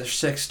traded the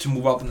 6th to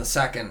move up in the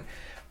 2nd.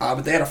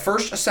 But they had a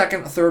 1st, a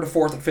 2nd, a 3rd, a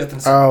 4th, a 5th, and a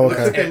 6th. Oh, okay.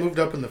 Looks like they moved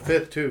up in the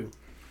 5th too.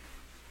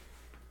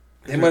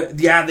 They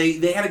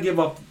had to give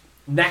up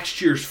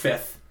next year's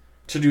 5th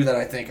to do that.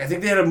 I think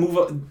they had to move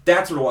up.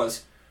 That's what it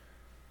was.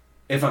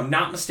 If I'm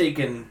not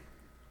mistaken,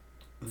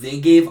 they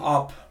gave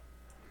up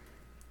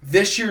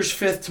this year's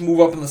 5th to move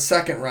up in the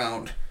 2nd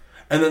round,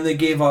 and then they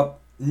gave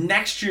up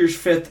next year's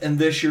 5th and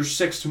this year's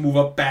 6th to move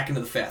up back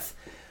into the 5th.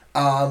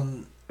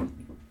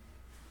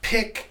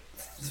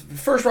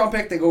 First round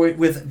pick, they go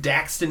with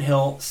Daxton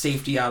Hill,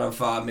 safety out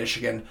of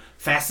Michigan.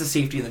 Fastest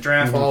safety in the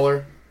draft.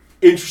 Baller.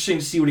 Interesting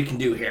to see what he can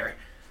do here.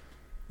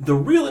 The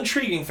real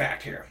intriguing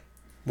fact here,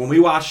 when we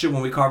watched it,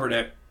 when we covered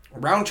it,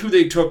 round 2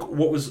 they took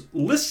what was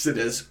listed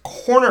as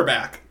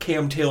cornerback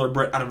Cam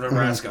Taylor-Britt out of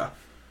Nebraska.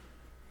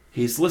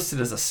 He's listed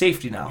as a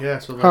safety now. Yeah,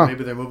 so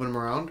maybe they're moving him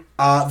around.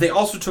 They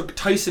also took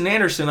Tyson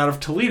Anderson out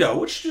of Toledo,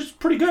 which is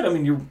pretty good. I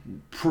mean, you're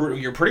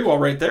pretty well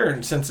right there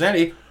in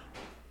Cincinnati.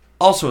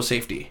 Also a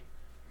safety.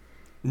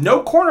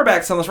 No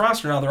cornerbacks on this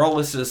roster now. They're all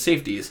listed as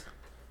safeties.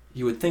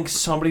 You would think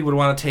somebody would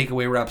want to take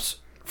away reps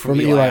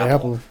from Eli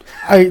Apple.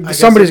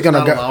 Somebody's going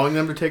to allowing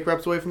them to take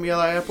reps away from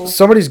Eli Apple.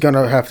 Somebody's going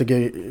to have to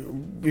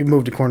be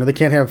moved to corner. They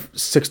can't have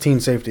 16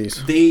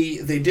 safeties.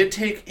 They did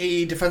take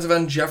a defensive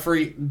end,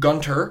 Jeffrey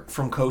Gunter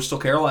from Coastal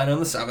Carolina in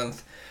the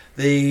 7th.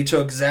 They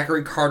took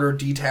Zachary Carter,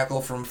 D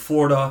tackle from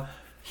Florida.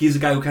 He's a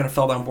guy who kind of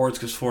fell down boards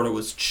because Florida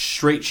was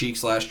straight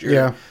cheeks last year.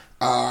 Yeah.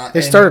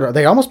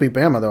 They almost beat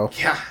Bama though.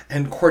 Yeah,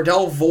 and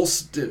Cordell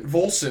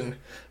Volson,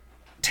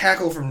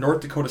 tackle from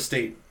North Dakota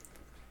State.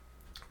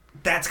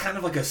 That's kind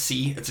of like a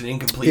C. It's an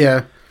incomplete.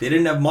 Yeah. They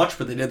didn't have much,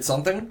 but they did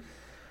something.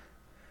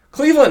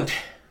 Cleveland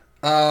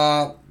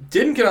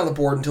didn't get on the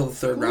board until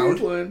the 3rd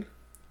round.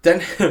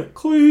 Then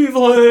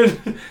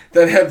Cleveland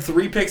then had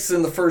 3 picks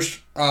in the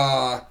first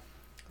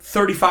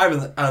 35 in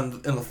the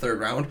 3rd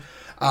round.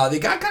 They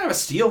got kind of a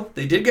steal.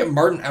 They did get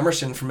Martin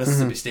Emerson from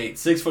Mississippi State,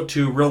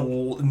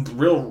 6'2",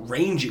 real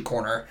rangy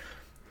corner.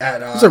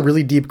 It's a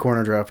really deep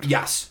corner draft.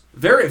 Yes,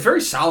 very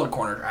very solid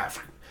corner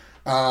draft.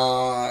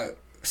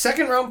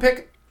 2nd round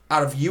pick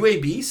out of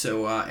UAB,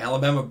 so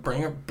Alabama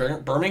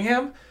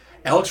Birmingham,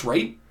 Alex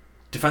Wright,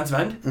 defensive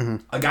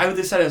end, a guy who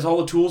they said has all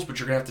the tools, but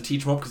you're gonna have to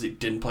teach him up because he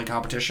didn't play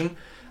competition.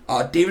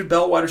 David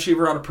Bell, wide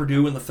receiver out of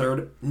Purdue in the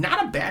 3rd.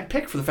 Not a bad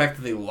pick for the fact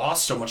that they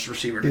lost so much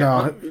receiver.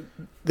 No,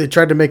 they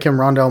tried to make him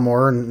Rondell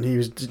Moore, and he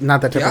was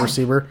not that type of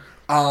receiver.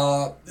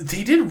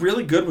 They did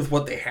really good with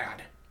what they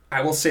had.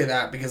 I will say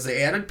that because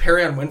they added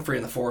Perrion Winfrey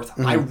in the 4th.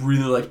 I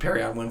really liked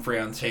Perrion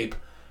Winfrey on tape.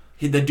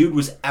 The dude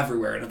was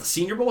everywhere, and at the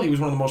Senior Bowl, he was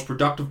one of the most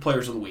productive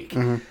players of the week.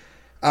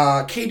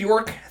 Cade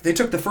York, they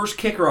took the first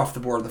kicker off the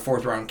board in the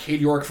 4th round.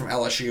 Cade York from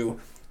LSU.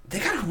 They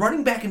got a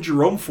running back in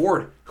Jerome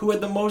Ford, who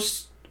had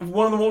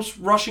one of the most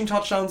rushing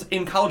touchdowns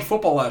in college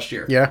football last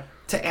year. Yeah.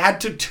 To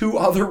add to 2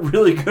 other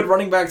really good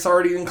running backs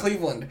already in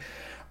Cleveland.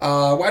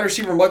 Wide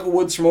receiver Michael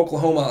Woods from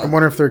Oklahoma. I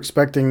wonder if they're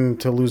expecting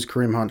to lose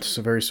Kareem Hunt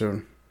very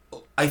soon.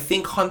 I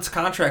think Hunt's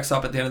contract's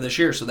up at the end of this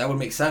year, so that would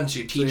make sense.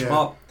 You teach him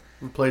up.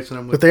 Replacing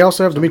him with. But they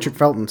also have Demetric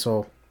Felton,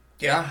 so.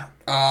 Yeah.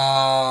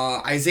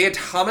 Isaiah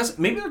Thomas.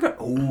 Maybe they're going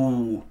to.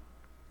 Ooh.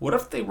 What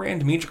if they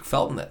ran Demetric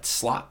Felton at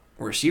slot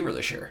receiver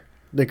this year?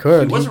 They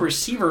could. He was a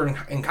receiver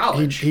in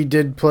college. He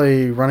did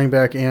play running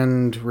back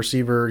and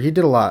receiver. He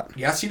did a lot.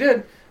 Yes, he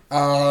did.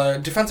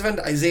 Defensive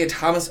end Isaiah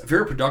Thomas,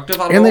 very productive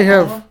out of And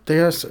Oklahoma. they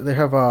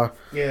have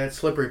that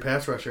slippery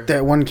pass rusher.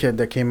 that one kid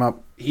that came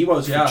up. He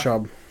was, for yeah.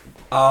 Chubb.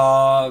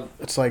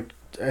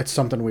 It's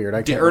something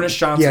weird. D'Ernest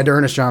Johnson. Yeah,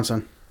 D'Ernest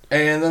Johnson.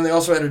 And then they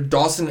also had a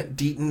Dawson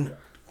Deaton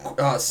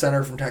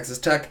center from Texas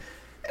Tech.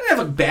 They didn't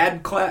have a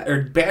bad draft,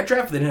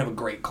 but they didn't have a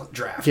great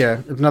draft.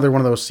 Yeah, another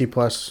one of those C+.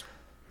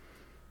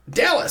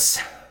 Dallas,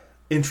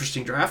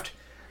 interesting draft.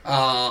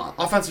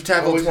 Offensive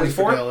tackle Always is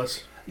for 24.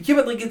 Dallas. Yeah,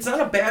 but it's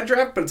not a bad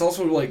draft, but it's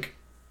also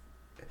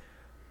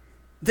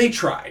they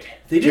tried.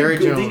 They did Jerry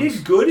good. Jones. They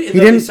did good, and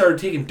then they started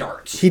taking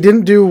darts. He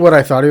didn't do what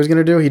I thought he was going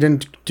to do. He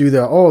didn't do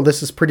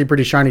this is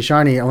pretty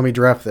shiny, and let me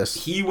draft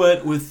this. He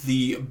went with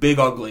the big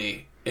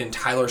ugly in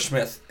Tyler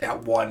Smith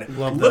at 1.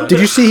 Love that. Did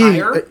you see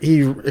higher.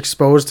 he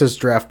exposed his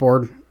draft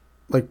board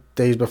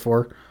days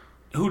before?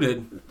 Who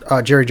did?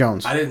 Jerry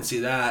Jones. I didn't see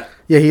that.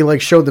 Yeah, he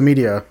showed the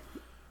media.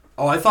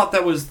 Oh, I thought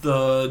that was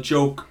the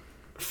joke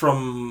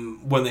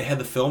from when they had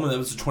the film, and that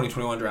was the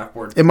 2021 draft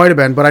board. It might have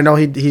been, but I know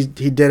he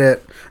did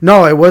it.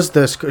 No, it was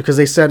this because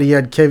they said he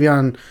had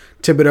Kayvon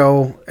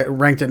Thibodeau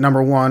ranked at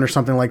number 1 or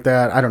something like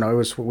that. I don't know. It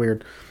was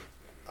weird.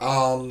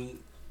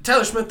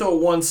 Tyler Smith, though,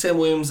 at 1. Sam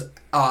Williams,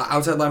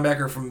 outside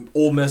linebacker from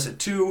Ole Miss at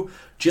 2.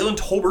 Jalen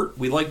Tolbert,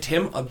 we liked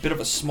him. A bit of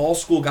a small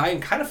school guy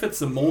and kind of fits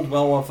the mold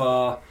well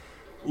of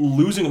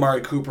losing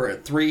Amari Cooper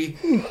at 3.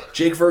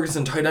 Jake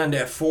Ferguson, tight end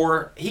at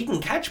 4. He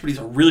can catch, but he's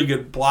a really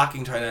good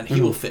blocking tight end.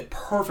 He will fit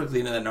perfectly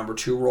into that number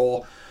 2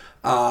 role.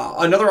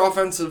 Another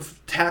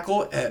offensive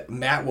tackle at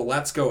Matt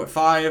Waletzko at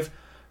 5.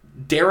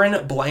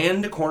 Darren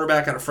Bland,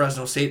 cornerback out of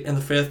Fresno State in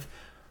the 5th.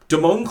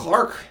 Damone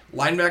Clark,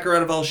 linebacker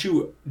out of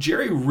LSU.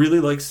 Jerry really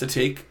likes to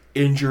take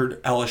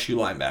injured LSU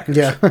linebackers.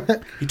 Yeah.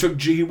 He took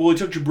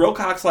Jabril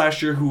Cox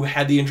last year, who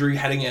had the injury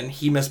heading in.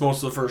 He missed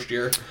most of the first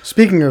year.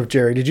 Speaking of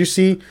Jerry, did you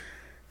see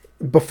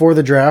before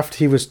the draft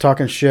he was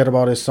talking shit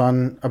about his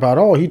son about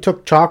he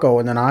took Chaco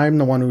and then I'm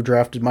the one who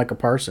drafted Micah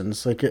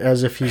Parsons,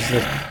 as if he's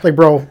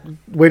bro,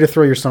 way to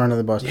throw your son under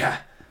the bus. Yeah.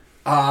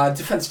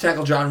 Defensive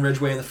tackle John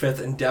Ridgeway in the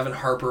 5th and Devin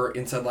Harper,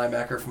 inside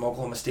linebacker from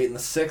Oklahoma State in the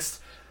 6th.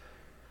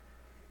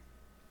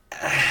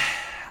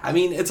 I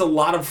mean, it's a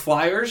lot of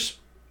flyers.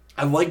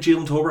 I like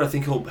Jalen Tolbert. I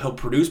think he'll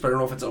produce, but I don't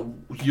know if it's a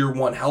year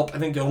 1 help. I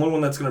think the only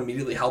one that's going to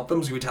immediately help them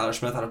is going to be Tyler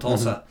Smith out of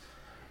Tulsa. Mm-hmm.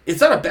 It's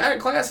not a bad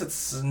class.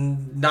 It's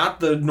not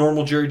the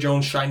normal Jerry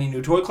Jones shiny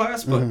new toy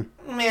class, but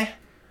meh.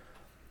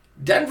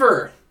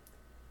 Denver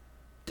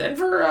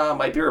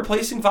might be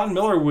replacing Von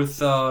Miller with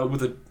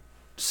a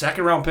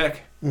 2nd round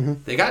pick.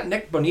 Mm-hmm. They got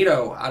Nick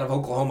Bonito out of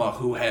Oklahoma,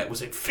 who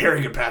was a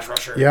very good pass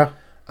rusher. Yeah.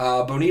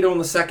 Bonito in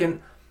the 2nd.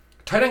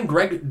 Tight end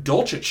Greg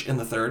Dulcich in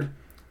the 3rd.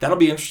 That'll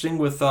be interesting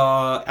with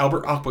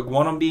Albert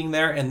Akpagwanam being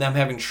there and them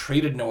having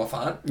traded Noah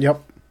Fant.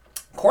 Yep.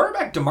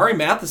 Quarterback Damari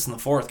Mathis in the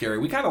 4th, Gary.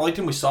 We kind of liked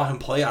him. We saw him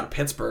play out of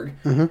Pittsburgh.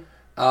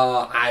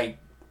 Mm-hmm.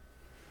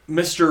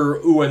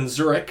 Mr. Ewan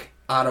Zurich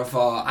out of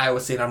Iowa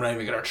State. I'm not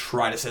even going to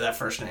try to say that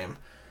first name.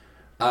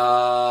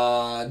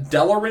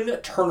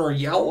 Delarin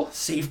Turner-Yell,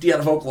 safety out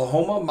of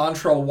Oklahoma.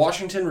 Montreal,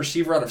 Washington,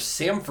 receiver out of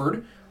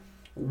Samford.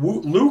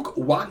 Luke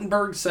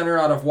Wattenberg, center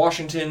out of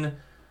Washington.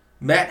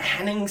 Matt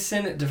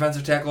Henningsen,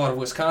 defensive tackle out of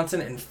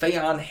Wisconsin. And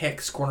Faion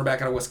Hicks,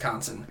 cornerback out of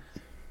Wisconsin.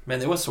 Man,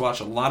 they must have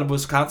watched a lot of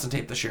Wisconsin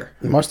tape this year.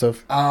 They must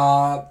have.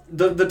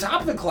 The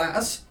top of the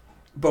class,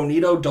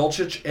 Bonito,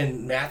 Dulcich,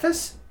 and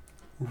Mathis,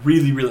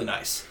 really, really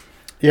nice.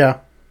 Yeah.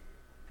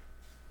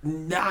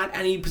 Not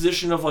any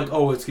position of it's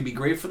going to be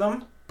great for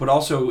them, but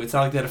also it's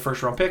not like they had a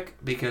 1st-round pick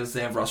because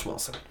they have Russ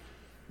Wilson.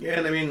 Yeah,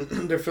 and I mean,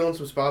 they're filling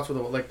some spots with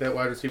that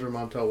wide receiver,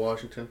 Montel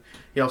Washington.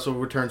 He also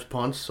returns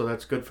punts, so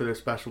that's good for their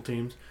special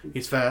teams.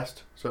 He's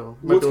fast, so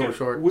might be a little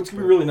short. What's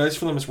going to be really nice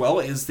for them as well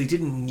is they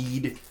didn't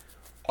need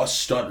a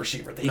stud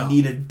receiver. They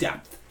needed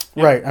depth.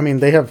 Right. I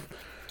mean, they have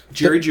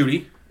Jerry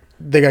Jeudy.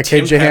 They got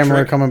Tim KJ Hamler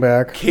Patrick, coming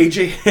back.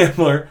 KJ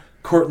Hamler,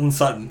 Cortland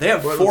Sutton. They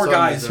have Cortland 4 Sutton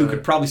guys who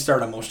could probably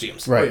start on most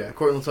teams. Right. Oh, yeah.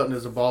 Cortland Sutton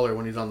is a baller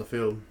when he's on the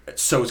field.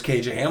 So is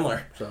KJ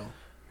Hamler. So,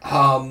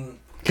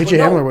 KJ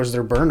Hamler was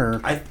their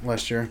burner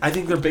last year. I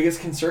think their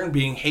biggest concern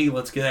being, hey,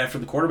 let's get after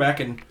the quarterback,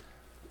 and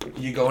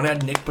you go and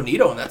add Nick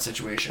Bonito in that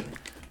situation.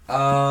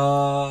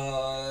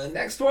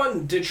 Next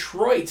one,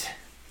 Detroit.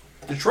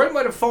 Detroit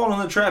might have fallen in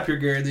the trap here,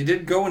 Gary. They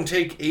did go and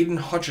take Aiden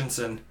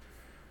Hutchinson.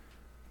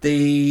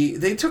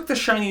 They took the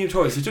shiny new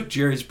toys. They took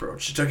Jerry's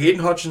approach. They took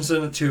Aiden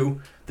Hutchinson at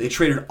 2. They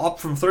traded up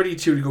from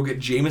 32 to go get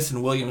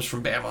Jamison Williams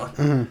from Bama.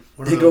 Mm-hmm.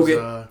 One of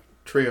those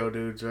trio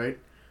dudes, right?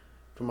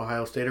 From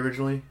Ohio State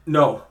originally?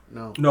 No.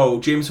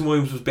 Jameson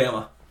Williams was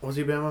Bama. Was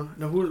he Bama?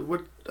 No, who?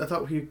 What? I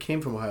thought he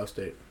came from Ohio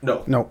State.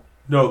 No.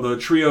 The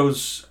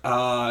trios,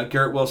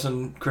 Garrett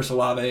Wilson, Chris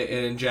Olave,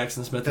 and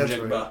Jackson Smith and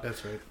Jigba. Right.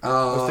 That's right. I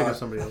was thinking of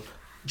somebody else.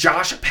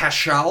 Josh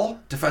Paschal,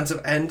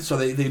 defensive end. So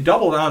they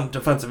doubled on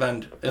defensive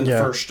end in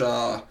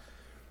the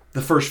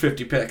first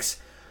 50 picks.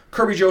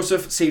 Kirby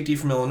Joseph, safety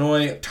from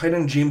Illinois. Tight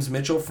end James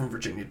Mitchell from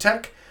Virginia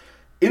Tech.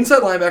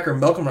 Inside linebacker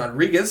Malcolm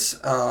Rodriguez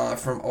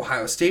from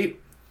Ohio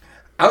State.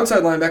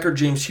 Outside linebacker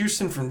James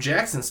Houston from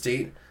Jackson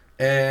State.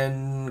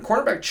 And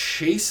cornerback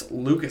Chase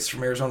Lucas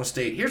from Arizona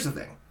State. Here's the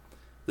thing.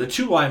 The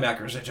two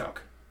linebackers they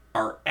took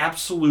are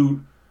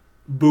absolute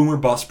boomer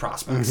bust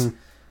prospects.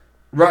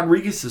 Mm-hmm.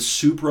 Rodriguez is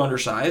super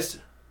undersized,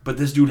 but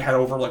this dude had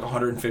over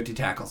 150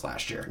 tackles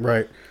last year.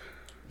 Right.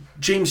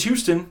 James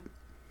Houston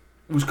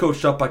was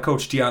coached up by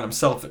Coach Deion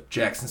himself at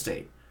Jackson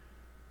State.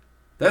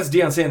 That's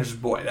Deion Sanders'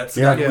 boy. That's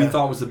the guy who we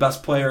thought was the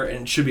best player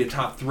and should be a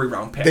top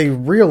 3-round pick. They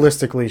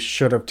realistically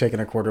should have taken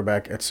a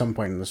quarterback at some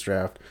point in this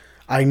draft.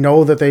 I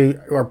know that they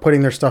are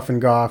putting their stuff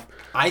in Goff.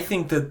 I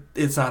think that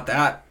it's not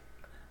that.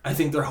 I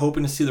think they're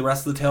hoping to see the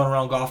rest of the talent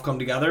around Goff come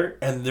together,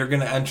 and they're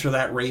going to enter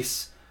that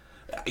race.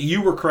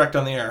 You were correct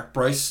on the air.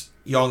 Bryce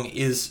Young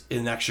is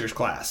in next year's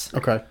class.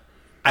 Okay.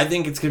 I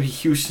think it's going to be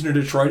Houston or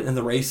Detroit in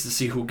the race to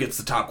see who gets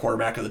the top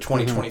quarterback of the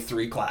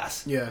 2023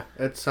 class. Yeah,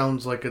 it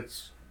sounds like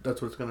that's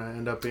what it's going to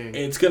end up being.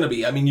 It's going to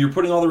be. I mean, you're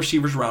putting all the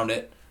receivers around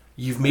it.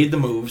 You've made the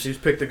moves. He's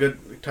picked a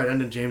good tight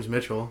end in James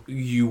Mitchell.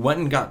 You went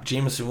and got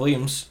Jameson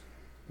Williams.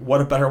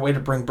 What a better way to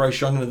bring Bryce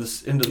Young into the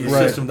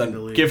system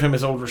than give him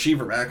his old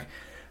receiver back.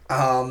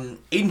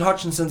 Aiden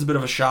Hutchinson's a bit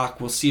of a shock.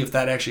 We'll see if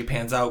that actually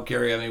pans out,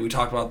 Gary. I mean, we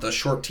talked about the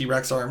short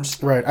T-Rex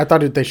arms. Right. I thought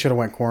they should have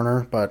went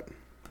corner, but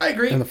I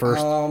agree. In the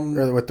first, or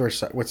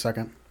with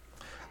second.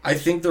 I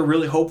think they're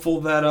really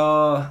hopeful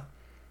that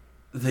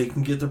they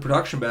can get their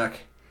production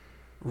back.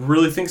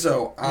 Really think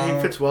so.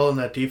 He fits well in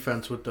that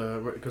defense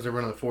because they're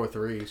running the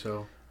 4-3.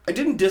 So I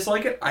didn't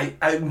dislike it.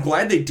 I'm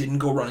glad they didn't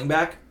go running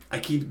back.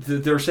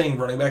 They're saying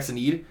running back's a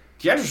need.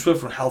 DeAndre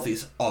Swift when healthy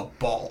is a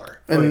baller.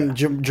 And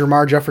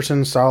Jamar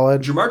Jefferson,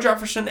 solid. Jamar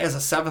Jefferson as a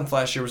 7th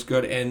last year was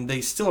good, and they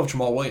still have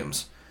Jamal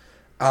Williams.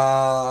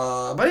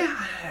 But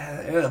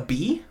yeah, a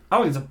B? I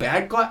don't think it's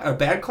a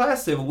bad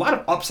class. They have a lot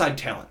of upside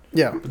talent.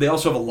 Yeah. But they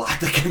also have a lot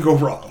that can go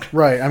wrong.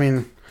 Right. I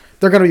mean,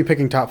 they're going to be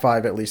picking top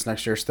 5 at least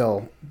next year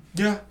still.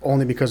 Yeah.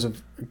 Only because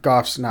of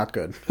Goff's not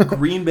good.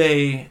 Green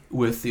Bay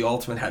with the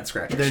ultimate head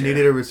scratcher. They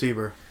needed a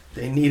receiver.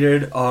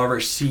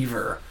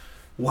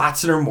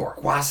 Watson or more.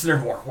 My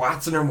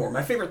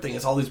favorite thing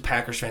is all these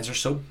Packers fans are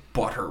so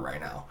butthurt right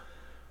now.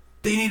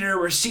 They needed a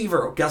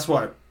receiver. Guess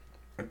what?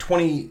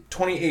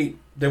 2028,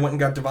 they went and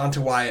got Devonta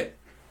Wyatt,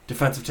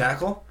 defensive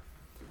tackle.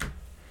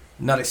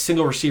 Not a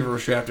single receiver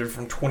was drafted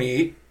from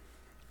 28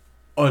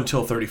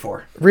 until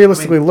 34.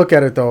 Realistically, look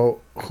at it,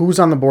 though. Who's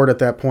on the board at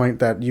that point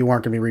that you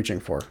aren't going to be reaching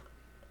for?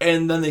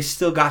 And then they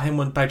still got him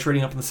by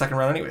trading up in the second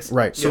round anyways.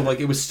 Right. So,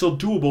 it was still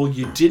doable.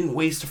 You didn't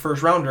waste a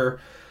first rounder.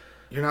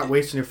 You're not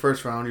wasting your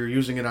first round. You're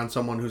using it on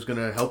someone who's going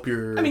to help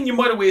your... I mean, you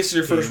might have wasted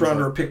your first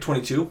rounder at pick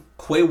 22.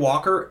 Quay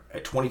Walker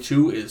at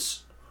 22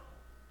 is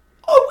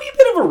a wee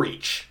bit of a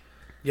reach.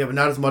 Yeah, but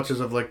not as much as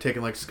of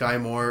taking Sky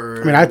Moore.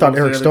 I mean, I thought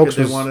Eric Stokes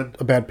was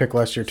a bad pick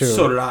last year, too.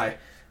 So did I.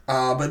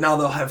 But now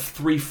they'll have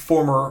 3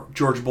 former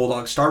Georgia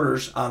Bulldog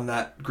starters on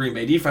that Green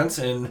Bay defense.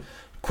 And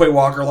Quay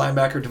Walker,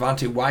 linebacker,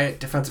 Devontae Wyatt,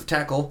 defensive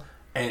tackle,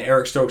 and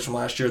Eric Stokes from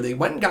last year. They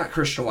went and got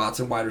Christian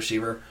Watson, wide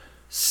receiver,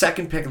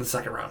 2nd pick of the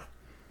second round.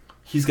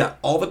 He's got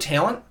all the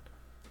talent,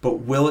 but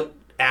will it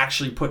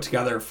actually put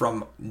together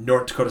from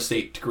North Dakota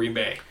State to Green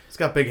Bay? He's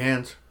got big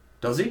hands.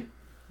 Does he?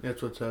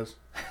 That's what it says.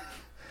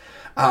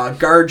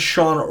 Guard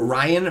Sean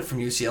Ryan from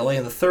UCLA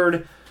in the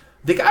 3rd.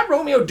 They got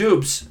Romeo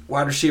Dubes,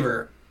 wide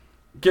receiver.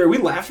 Gary, we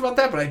laughed about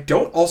that, but I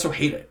don't also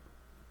hate it.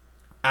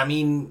 I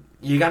mean,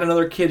 you got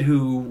another kid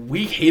who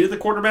we hated the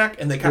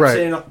quarterback, and they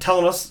kept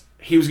telling us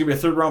he was going to be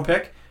a 3rd-round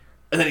pick,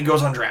 and then he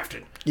goes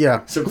undrafted.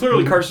 Yeah. So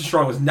clearly Carson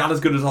Strong was not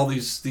as good as all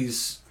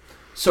these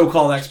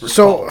so-called experts.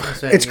 So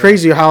it's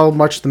crazy how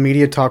much the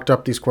media talked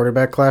up these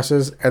quarterback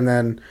classes, and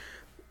then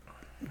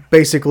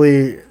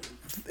basically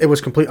it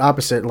was complete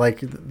opposite.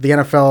 The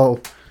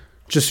NFL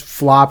just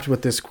flopped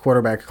with this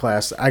quarterback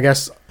class. I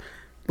guess,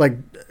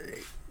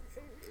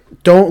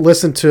 don't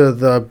listen to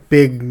the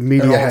big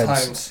media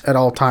heads at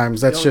all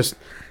times. That's just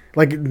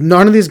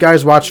none of these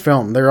guys watch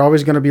film. They're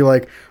always going to be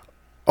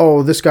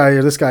oh, this guy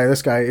or this guy.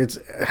 It's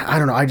I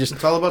don't know.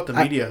 It's all about the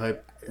media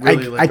hype.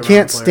 Really I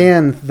can't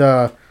stand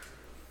the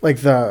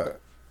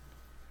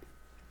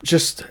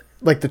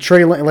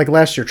Trey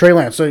last year, Trey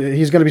Lance. So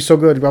he's going to be so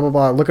good, blah, blah,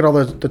 blah. Look at all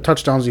the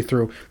touchdowns he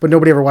threw. But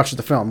nobody ever watches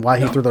the film, why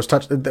he threw those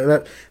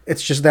touchdowns.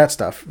 It's just that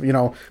stuff.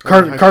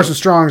 Carson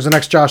Strong is the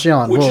next Josh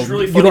Allen. Which is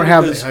really funny. You don't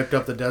have they hyped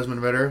up the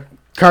Desmond Ritter.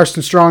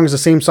 Carson Strong is the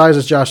same size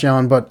as Josh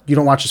Allen, but you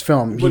don't watch his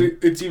film. But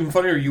it's even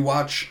funnier. You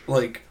watch,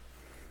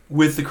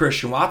 with the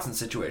Christian Watson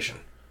situation.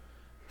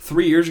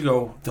 3 years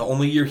ago, the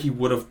only year he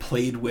would have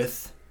played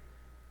with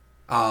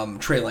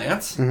Trey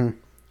Lance,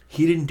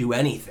 he didn't do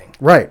anything.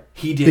 Right.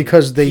 He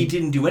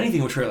didn't do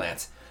anything with Trey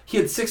Lance. He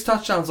had 6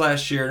 touchdowns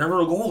last year, and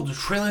everyone will go, "Oh,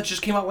 Trey Lance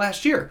just came out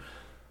last year."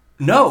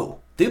 No,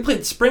 they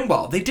played spring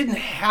ball. They didn't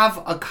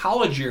have a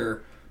college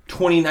year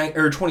 2020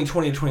 to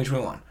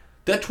 2021.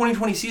 That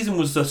 2020 season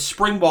was the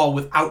spring ball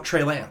without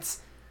Trey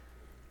Lance.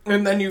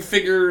 And then you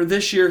figure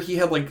this year he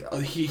had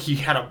he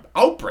had an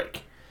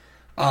outbreak.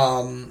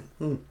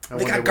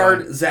 They got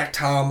guard Zach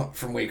Tom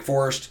from Wake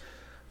Forest.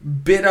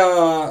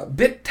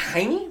 Bit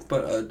tiny,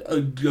 but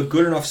a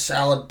good enough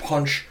solid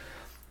punch.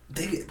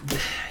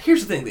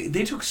 Here's the thing.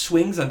 They took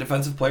swings on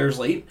defensive players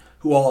late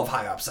who all have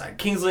high upside.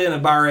 Kingsley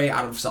Anibare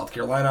out of South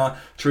Carolina.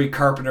 Tariq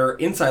Carpenter,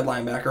 inside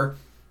linebacker.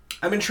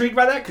 I'm intrigued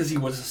by that because he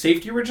was a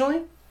safety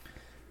originally,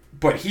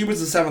 but he was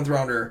a 7th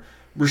rounder.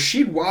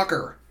 Rasheed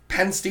Walker,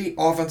 Penn State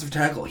offensive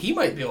tackle. He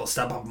might be able to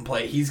step up and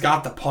play. He's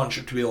got the punch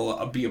to be able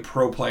to be a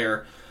pro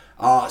player.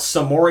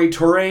 Samori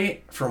Toure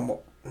from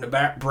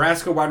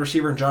Nebraska, wide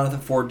receiver, and Jonathan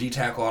Ford, D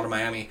tackle out of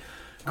Miami.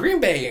 Green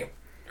Bay,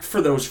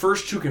 for those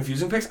first 2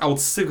 confusing picks, I'd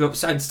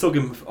still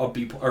give them a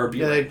B or a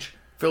B range.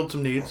 They filled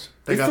some needs.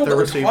 They got filled their a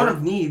receiver. ton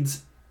of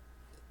needs.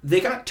 They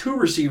got 2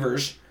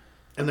 receivers.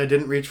 And they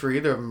didn't reach for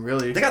either of them,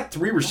 really. They got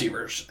 3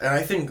 receivers. And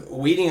I think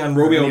waiting on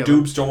Romeo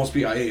Dubes to almost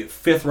be a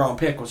 5th-round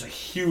pick was a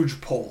huge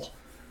pull.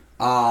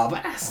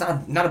 But that's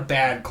not a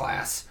bad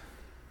class.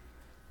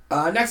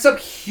 Next up,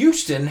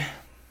 Houston.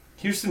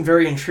 Houston,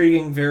 very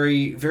intriguing,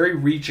 very, very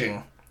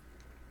reaching.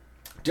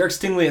 Derek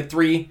Stingley at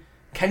 3.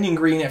 Kenyon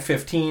Green at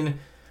 15.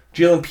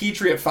 Jalen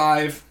Petrie at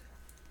 5.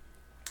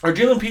 Or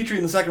Jalen Petrie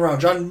in the 2nd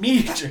round. John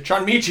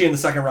Michie in the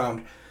 2nd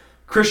round.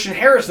 Christian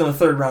Harris in the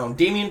 3rd round.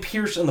 Damian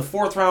Pierce in the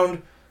 4th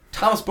round.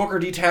 Thomas Booker,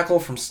 D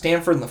tackle from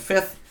Stanford in the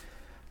 5th.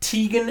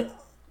 Tegan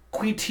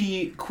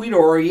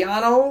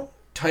Quidoriano,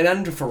 tight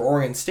end for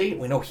Oregon State.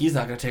 We know he's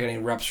not going to take any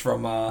reps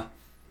from our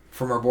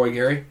boy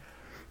Gary.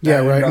 Yeah,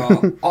 right.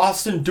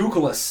 Austin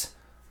Dukalis,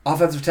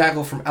 offensive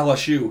tackle from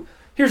LSU.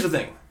 Here's the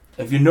thing.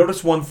 If you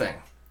notice one thing,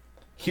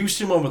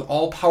 Houston went with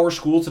all power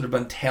schools that have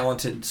been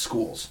talented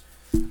schools.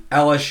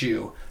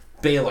 LSU,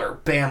 Baylor,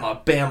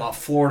 Bama,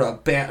 Florida,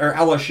 or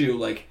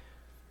LSU.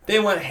 They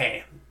went,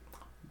 hey,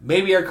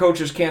 maybe our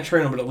coaches can't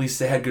train them, but at least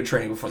they had good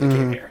training before they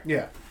came here.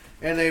 Yeah.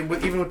 And they,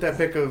 even with that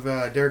pick of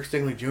Derek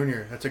Stingley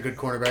Jr., that's a good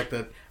cornerback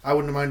that I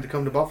wouldn't mind to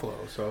come to Buffalo.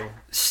 So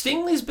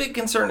Stingley's big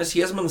concern is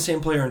he hasn't been the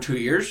same player in 2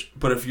 years,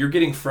 but if you're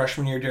getting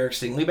freshman year Derek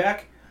Stingley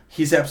back,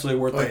 he's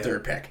absolutely worth the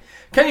 3rd pick.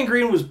 Kenyon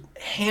Green was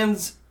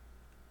hands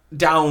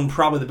down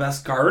probably the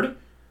best guard,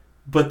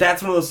 but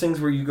that's one of those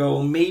things where you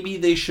go, maybe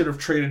they should have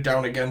traded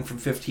down again from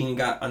 15 and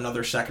got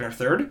another 2nd or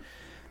 3rd.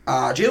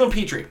 Jalen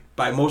Petrie,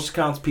 by most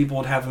accounts, people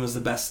would have him as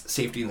the best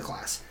safety in the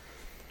class.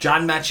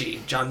 John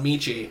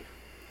Michie,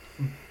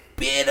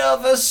 bit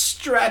of a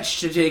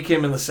stretch to take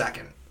him in the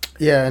 2nd.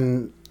 Yeah,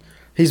 and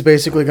he's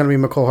basically going to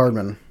be McCole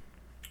Hardman.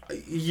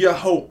 You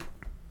hope.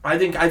 I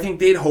think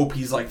they'd hope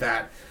he's like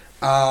that.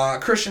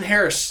 Christian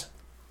Harris,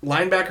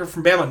 linebacker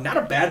from Bama. Not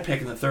a bad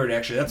pick in the 3rd,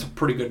 actually. That's a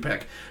pretty good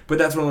pick. But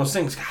that's one of those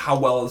things. How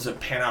well does it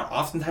pan out?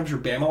 Oftentimes your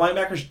Bama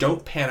linebackers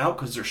don't pan out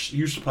because they're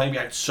used to playing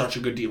behind such a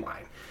good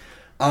D-line.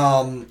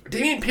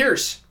 Damian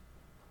Pierce,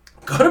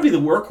 going to be the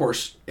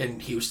workhorse in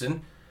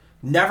Houston.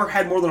 Never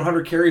had more than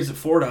 100 carries at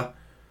Florida.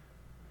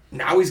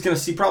 Now he's going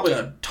to see probably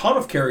a ton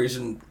of carries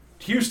in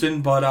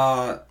Houston,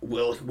 but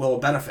will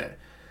benefit.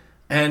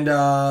 And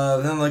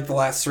then the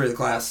last 3 of the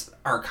class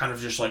are kind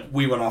of just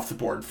we went off the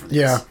board for this.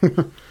 Yeah.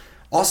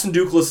 Austin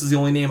Dukalis is the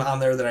only name on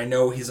there that I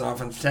know. He's an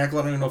offensive tackle.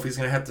 I don't even know if he's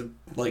going to have to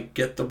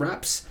get the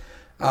reps.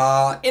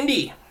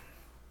 Indy.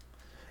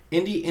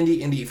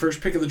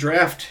 First pick of the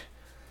draft.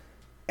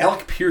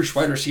 Alec Pierce,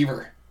 wide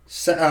receiver.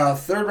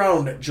 3rd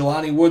round,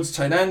 Jelani Woods,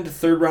 tight end.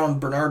 3rd round,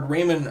 Bernard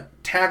Raymond,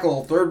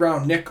 tackle. 3rd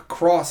round, Nick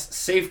Cross,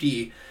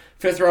 safety.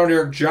 5th round,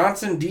 Eric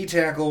Johnson, D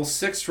tackle.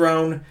 6th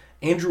round,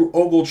 Andrew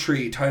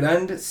Ogletree, tight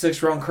end.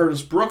 6th round,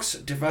 Curtis Brooks,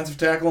 defensive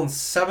tackle. And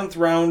 7th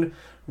round,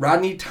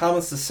 Rodney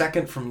Thomas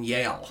II from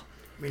Yale.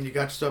 I mean, you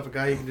got yourself a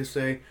guy you can just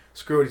say,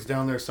 screw it, he's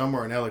down there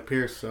somewhere, and Alec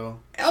Pierce. So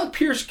Alec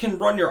Pierce can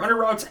run your under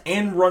routes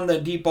and run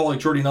that deep ball like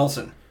Jordy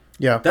Nelson.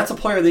 Yeah. That's a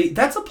player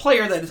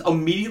that is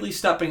immediately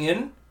stepping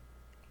in.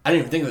 I didn't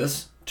even think of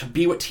this, to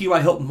be what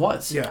T.Y. Hilton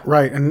was. Yeah.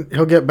 Right, and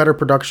he'll get better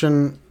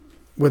production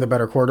with a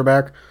better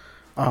quarterback.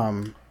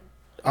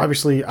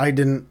 Obviously,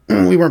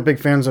 we weren't big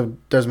fans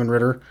of Desmond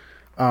Ridder.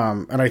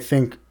 And I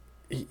think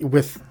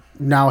with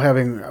now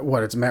having,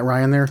 it's Matt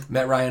Ryan there?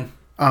 Matt Ryan.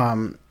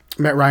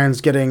 Matt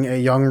Ryan's getting a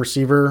young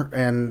receiver,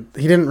 and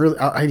he didn't really,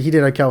 he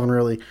did have Calvin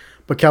Ridley,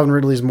 but Calvin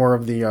Ridley's more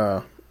of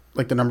the,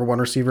 the number 1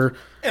 receiver.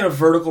 And a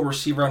vertical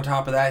receiver on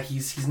top of that.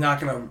 He's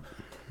not going to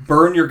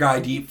burn your guy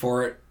deep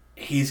for it.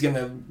 He's going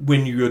to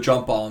win you a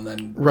jump ball, and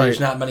then there's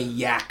not many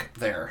yak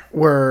there.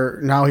 Where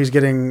now he's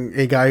getting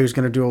a guy who's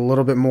going to do a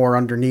little bit more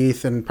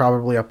underneath and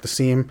probably up the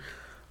seam.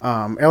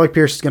 Alec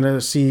Pierce is going to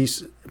see,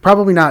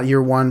 probably not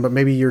year 1, but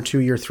maybe year 2,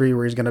 year 3,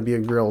 where he's going to be a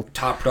real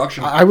top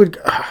production. I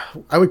would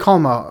call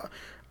him a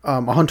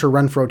Hunter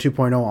Renfrow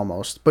 2.0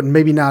 almost, but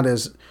maybe not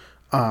as.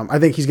 I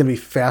think he's going to be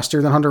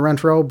faster than Hunter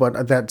Renfrow,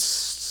 but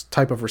that's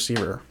type of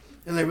receiver.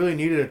 And they really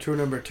needed a true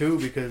number 2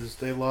 because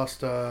they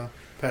lost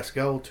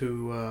Pascal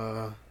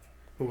to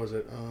who was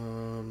it?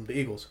 The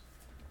Eagles.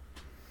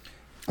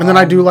 And then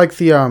I do like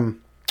the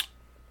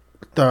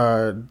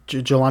the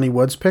Jelani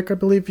Woods pick, I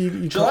believe.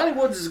 Jelani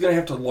Woods is going to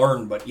have to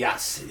learn, but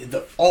yes,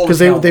 all because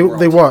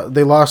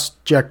they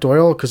lost Jack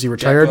Doyle because he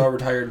retired. Jack Doyle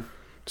retired.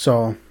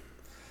 So,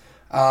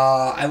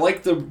 I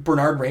like the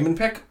Bernard Raymond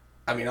pick.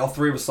 I mean, all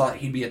three of us thought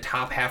he'd be a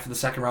top half of the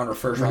second round or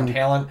first round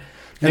talent.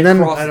 And then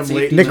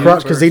Nick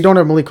Cross, because they don't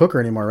have Malik Hooker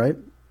anymore, right?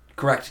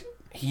 Correct.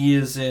 He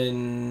is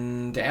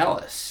in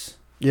Dallas.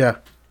 Yeah.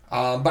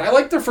 But I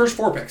like their first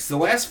four picks. The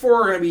last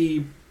four are going to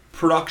be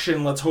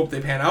production. Let's hope they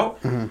pan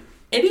out. Mm-hmm.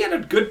 Indy had a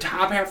good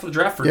top half of the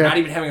draft for not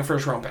even having a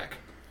first round pick.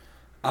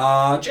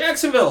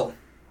 Jacksonville.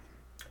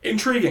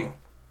 Intriguing.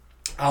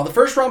 The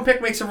first round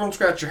pick makes everyone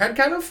scratch their head,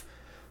 kind of.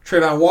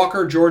 Trayvon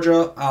Walker,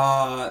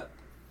 Georgia.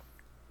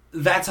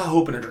 That's a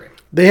hope and a dream.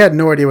 They had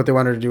no idea what they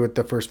wanted to do with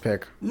the first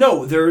pick.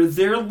 No, they're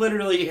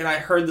literally, and I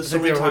heard this so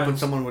many they were hoping times.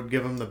 someone would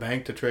give them the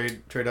bank to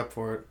trade up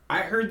for it.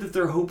 I heard that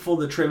they're hopeful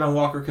that Trayvon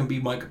Walker can be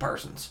Micah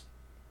Parsons.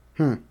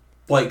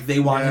 Like,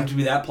 they want him to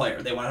be that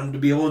player. They want him to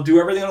be able to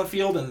do everything on the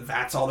field, and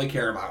that's all they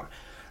care about.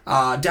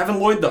 Devin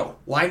Lloyd, though,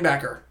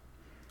 linebacker.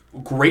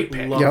 Great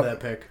pick. Love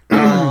that pick.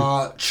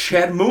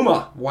 Chad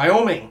Muma,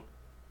 Wyoming.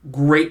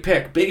 Great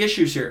pick. Big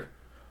issues here.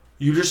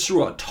 You just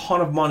threw a ton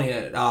of money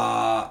at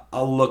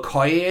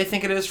Lukoye, I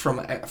think it is, from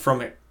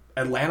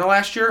Atlanta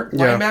last year,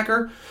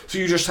 linebacker. So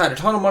you just had a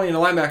ton of money in a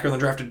linebacker and then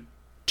drafted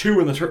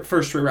two in the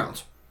first 3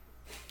 rounds.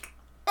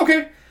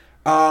 Okay.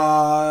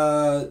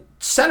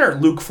 Center,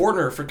 Luke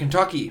Fortner for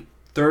Kentucky.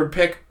 First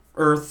pick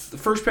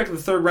of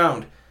the third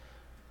round.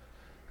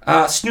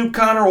 Snoop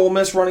Connor, Ole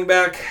Miss running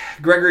back.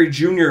 Gregory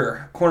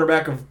Jr.,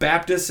 cornerback of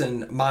Baptist.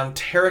 And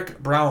Monteric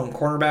Brown,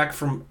 cornerback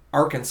from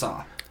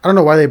Arkansas. I don't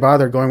know why they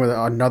bothered going with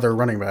another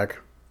running back.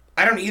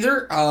 I don't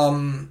either.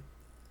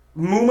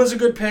 Muma's a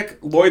good pick.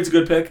 Lloyd's a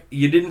good pick.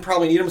 You didn't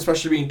probably need him,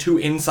 especially being 2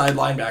 inside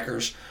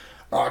linebackers.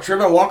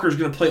 Trayvon Walker is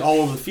going to play all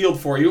over the field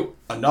for you.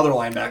 Another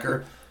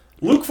linebacker.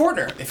 Luke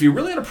Fortner. If you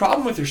really had a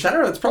problem with your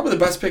center, that's probably the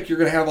best pick you're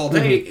going to have all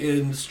day.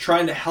 Is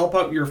trying to help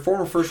out your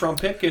former first overall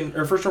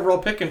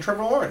pick in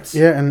Trevor Lawrence.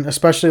 Yeah, and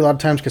especially a lot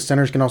of times because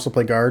centers can also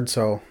play guard,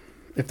 so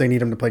if they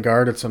need him to play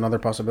guard, it's another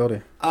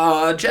possibility.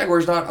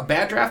 Jaguars not a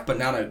bad draft, but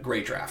not a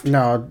great draft.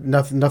 No,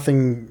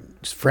 nothing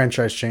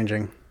franchise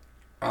changing.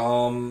 They're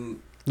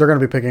going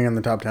to be picking in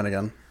the top 10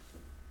 again.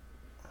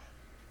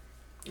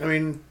 I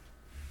mean,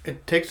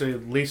 it takes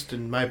at least,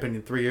 in my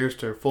opinion, 3 years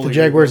to fully. The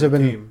Jaguars have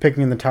been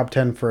picking in the top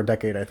 10 for a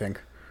decade, I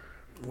think.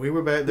 We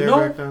were back there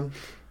back then.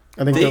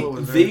 I think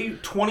they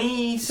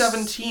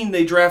 2017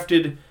 they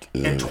drafted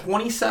at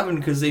 27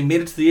 because they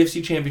made it to the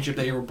AFC Championship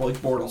that year with Blake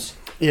Bortles.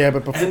 Yeah,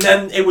 but before, and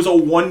then it was a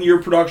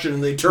 1-year production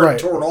and they tore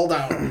it all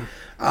down.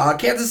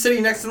 Kansas City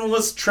next on the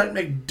list, Trent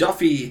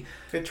McDuffie.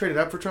 They traded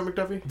up for Trent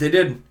McDuffie? They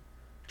did.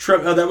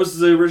 That was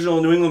the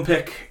original New England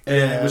pick,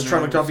 and it was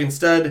Trent McDuffie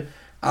instead.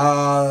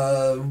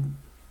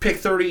 Pick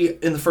 30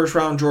 in the first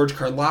round, George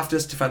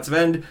Karlaftis, defensive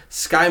end.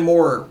 Sky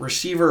Moore,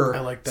 receiver,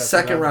 I like that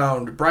second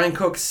round. Brian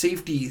Cook,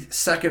 safety,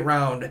 second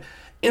round.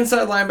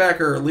 Inside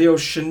linebacker, Leo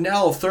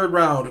Chanel, third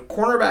round.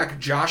 Cornerback,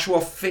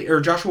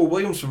 Joshua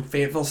Williams from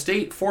Fayetteville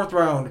State, fourth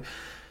round.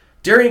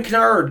 Darian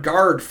Kennard,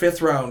 guard,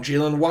 fifth round.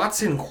 Jalen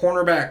Watson,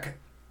 cornerback,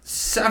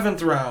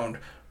 seventh round.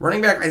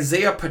 Running back,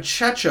 Isaiah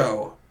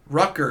Pacheco,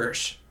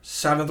 Rutgers,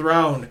 seventh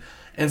round.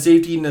 And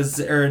safety, Naze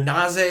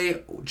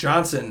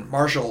Johnson,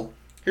 Marshall.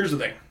 Here's the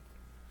thing.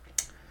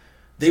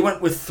 They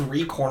went with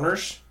 3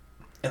 corners,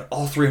 and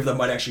all 3 of them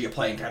might actually get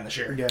playing time this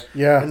year.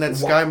 Yeah. And that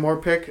Sky Moore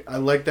pick, I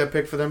like that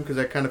pick for them because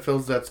that kind of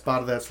fills that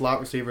spot of that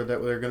slot receiver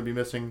that they're going to be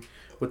missing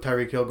with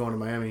Tyreek Hill going to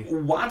Miami.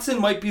 Watson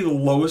might be the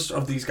lowest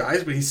of these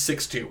guys, but he's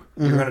 6'2".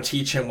 You're going to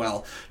teach him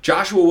well.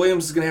 Joshua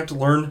Williams is going to have to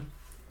learn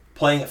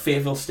playing at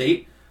Fayetteville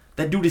State.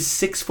 That dude is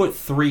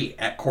 6'3"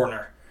 at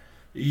corner.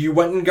 You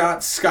went and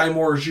got Sky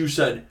Moore, as you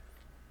said,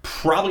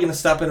 probably going to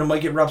step in and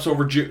might get reps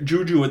over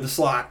Juju at the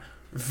slot.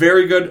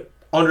 Very good.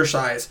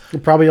 Undersized. They'll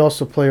probably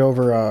also play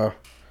over.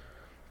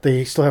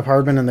 They still have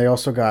Hardman, and they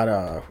also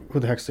got who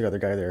the heck's the other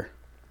guy there?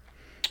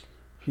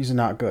 He's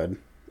not good.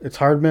 It's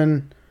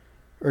Hardman,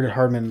 or did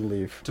Hardman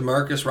leave?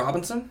 Demarcus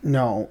Robinson?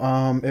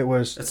 No, it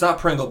was. It's not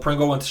Pringle.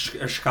 Pringle went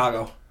to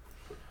Chicago.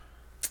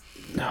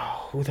 No,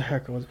 who the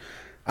heck was?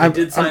 I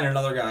did sign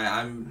another guy.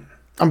 I'm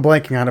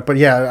blanking on it, but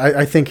yeah,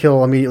 I think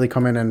he'll immediately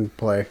come in and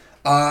play.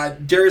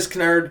 Darian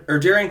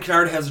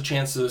Kennard has a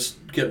chance to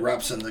get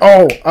reps in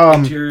the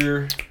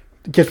interior.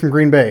 Kid from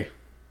Green Bay.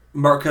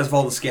 Marquez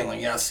Valdes-Scantling,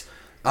 yes.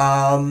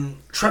 Trent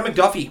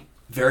McDuffie,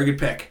 very good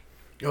pick.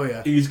 Oh,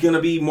 yeah. He's going to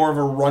be more of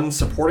a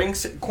run-supporting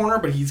corner,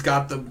 but he's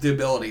got the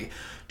ability.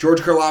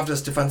 George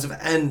Karlaftis, defensive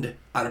end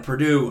out of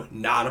Purdue,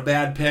 not a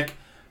bad pick.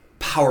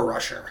 Power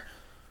rusher.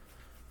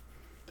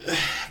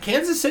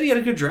 Kansas City had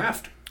a good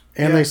draft.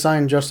 And they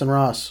signed Justin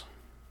Ross.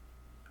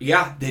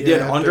 Yeah, they did.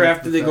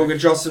 Undrafted, they go get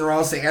Justin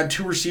Ross. They had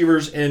 2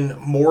 receivers in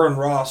Moore and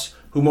Ross,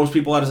 who most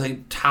people had as a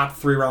top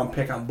 3-round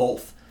pick on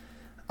both.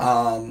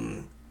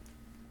 LA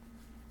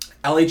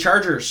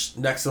Chargers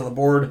next on the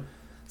board.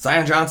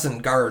 Zion Johnson,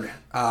 guard.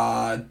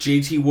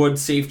 JT Wood,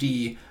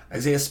 safety.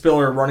 Isaiah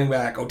Spiller, running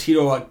back.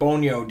 Otito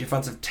Akbonio,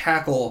 defensive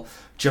tackle.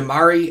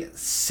 Jamari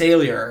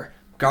Salier,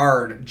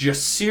 guard.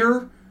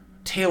 Jasir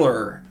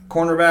Taylor,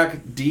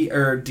 cornerback.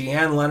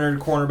 Deanne Leonard,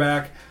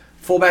 cornerback.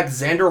 Fullback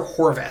Xander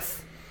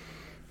Horvath.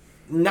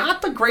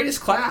 Not the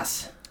greatest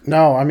class.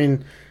 No, I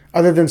mean,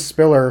 other than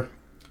Spiller.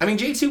 I mean,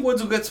 JT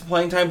Woods will get some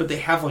playing time, but they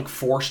have like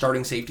 4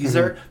 starting safeties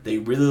there. They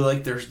really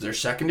like their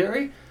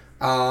secondary.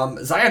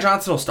 Zion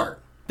Johnson will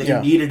start. They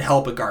needed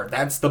help at guard.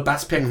 That's the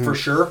best pick for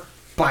sure,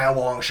 by a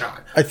long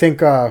shot. I think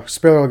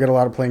Spiller will get a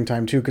lot of playing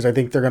time too, because I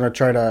think they're going to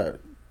try to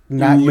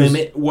not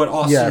limit what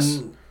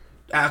Austin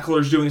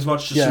Eckler's doing as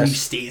much, just so he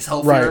stays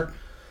healthier.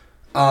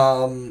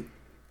 Right.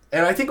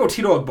 And I think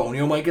Otito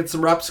Ogbonio might get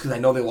some reps, because I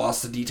know they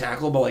lost the D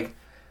tackle, but like,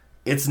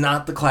 it's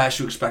not the class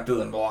you expected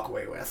them to walk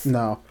away with.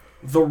 No.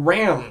 The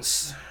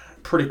Rams,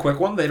 pretty quick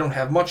one. They don't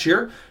have much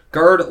here.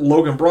 Guard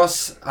Logan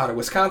Bruss out of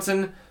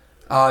Wisconsin.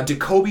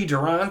 Jacoby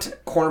Durant,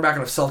 cornerback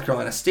out of South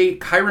Carolina State.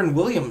 Kyron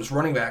Williams,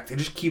 running back. They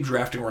just keep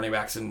drafting running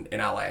backs in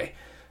L.A.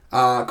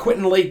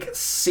 Quentin Lake,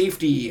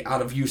 safety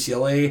out of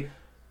UCLA.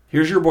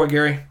 Here's your boy,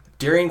 Gary.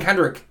 Darian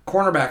Kendrick,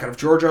 cornerback out of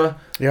Georgia.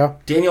 Yeah.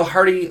 Daniel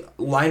Hardy,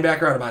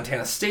 linebacker out of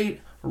Montana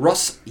State.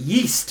 Russ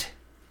Yeast,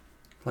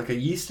 like a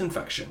yeast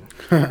infection.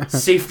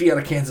 Safety out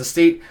of Kansas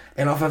State.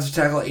 And offensive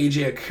tackle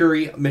A.J.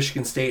 Akuri,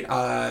 Michigan State.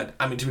 I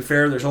mean, to be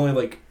fair, there's only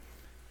like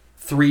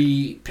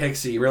 3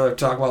 picks that you really have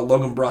to talk about.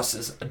 Logan Bruss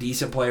is a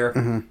decent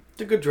player.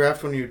 It's a good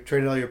draft when you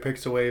traded all your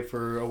picks away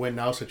for a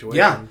win-now situation.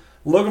 Yeah.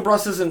 Logan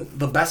Bruss isn't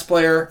the best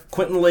player.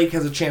 Quentin Lake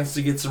has a chance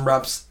to get some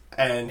reps,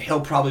 and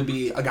he'll probably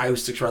be a guy who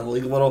sticks around the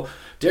league a little.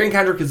 Darian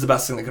Kendrick is the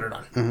best thing they could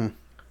have done.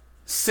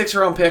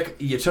 6th-round pick.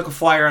 You took a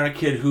flyer on a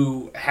kid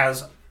who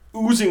has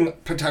oozing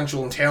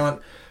potential and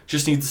talent.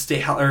 Just needs to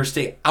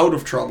stay out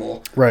of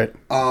trouble. Right.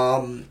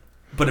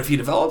 But if he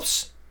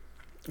develops,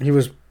 he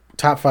was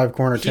top 5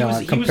 corner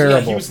talent.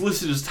 Comparable. He was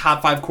listed as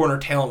top 5 corner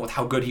talent with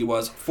how good he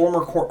was.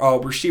 Former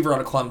receiver out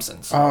of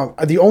Clemson. So.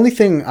 The only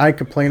thing I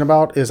complain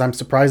about is I'm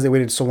surprised they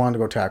waited so long to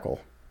go tackle.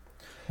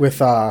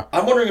 With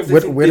I'm wondering if they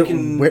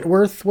can.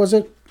 Whitworth, was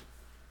it?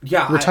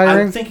 Yeah,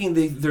 retiring? I'm thinking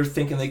they're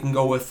thinking they can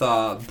go with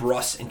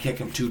Bruss and kick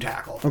him to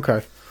tackle.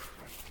 Okay.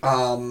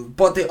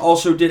 But they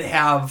also did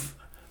have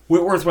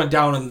Whitworth went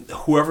down, and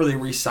whoever they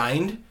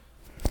re-signed,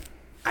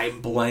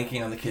 I'm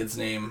blanking on the kid's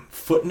name,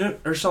 Footnote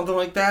or something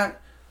like that.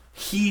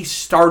 He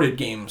started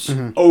games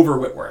over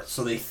Whitworth,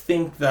 so they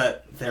think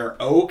that they're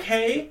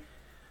okay,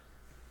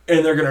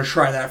 and they're going to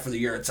try that for the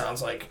year. It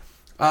sounds like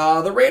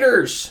the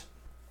Raiders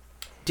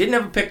didn't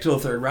have a pick till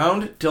the 3rd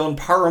round. Dylan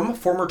Parham,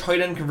 former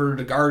tight end converted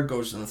to guard,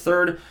 goes in the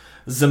 3rd.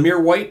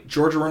 Zamir White,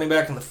 Georgia running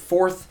back, in the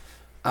 4th.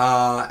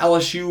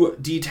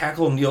 LSU D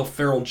tackle Neil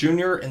Farrell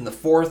Jr. in the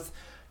 4th.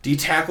 D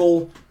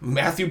tackle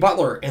Matthew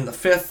Butler in the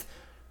 5th.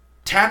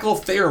 Tackle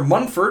Thayer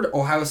Munford,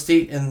 Ohio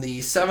State, in the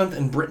 7th,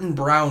 and Britton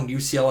Brown,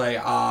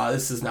 UCLA.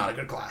 This is not a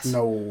good class.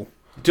 No.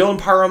 Dylan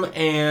Parham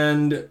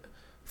and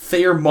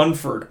Thayer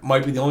Munford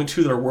might be the only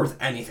 2 that are worth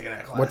anything in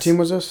that class. What team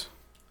was this?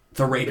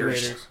 The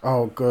Raiders.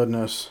 Oh,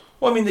 goodness.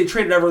 Well, I mean, they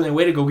traded everything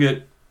away to go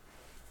get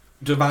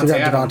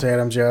Devontae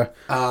Adams, yeah.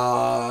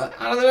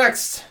 On to the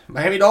next.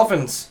 Miami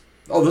Dolphins.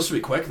 Oh, this will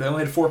be quick. They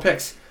only had 4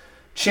 picks.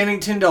 Channing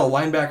Tindall,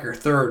 linebacker,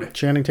 3rd.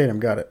 Channing Tatum,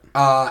 got it.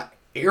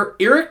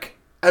 Eric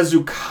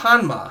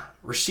Azukanma,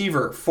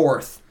 receiver,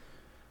 4th.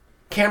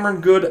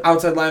 Cameron Good,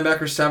 outside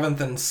linebacker, 7th.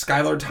 And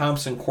Skylar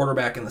Thompson,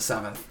 quarterback, in the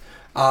 7th.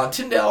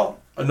 Tyndall,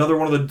 another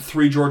one of the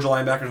 3 Georgia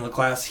linebackers in the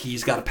class.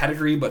 He's got a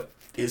pedigree, but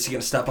is he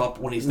going to step up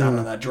when he's not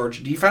on that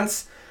Georgia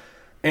defense?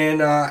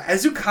 And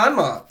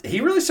Azukanma,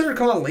 he really started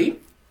coming on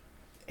late.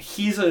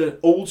 He's an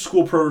old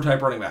school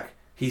prototype running back.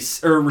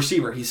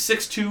 Receiver. He's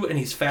 6'2", and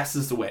he's fast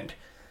as the wind.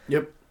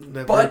 Yep,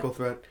 that vertical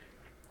threat.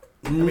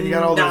 I mean, you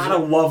got all not a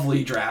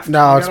lovely draft.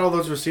 No, you got all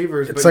those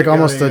receivers. It's like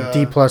almost a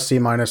D plus C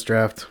minus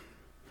draft.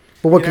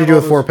 But what can you do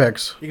with 4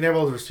 picks? You can have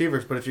all the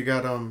receivers, but if you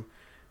got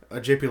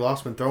a J.P.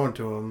 Lossman throwing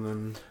to him,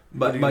 then.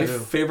 But my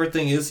favorite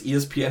thing is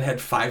ESPN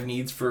had 5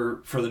 needs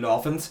for the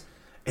Dolphins,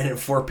 and in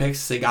 4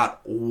 picks they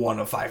got 1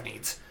 of 5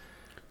 needs.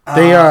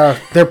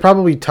 They're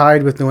probably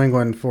tied with New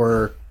England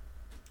for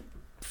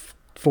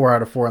 4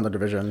 out of 4 in the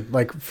division,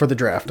 like for the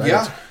draft.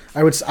 Yeah.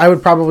 I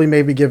would probably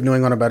maybe give New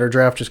England a better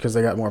draft just because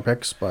they got more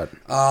picks. But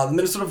the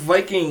Minnesota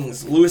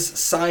Vikings, Lewis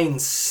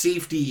Sines,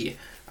 safety.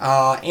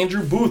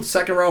 Andrew Booth,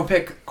 2nd round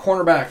pick,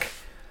 cornerback.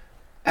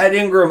 Ed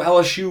Ingram,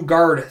 LSU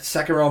guard,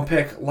 2nd round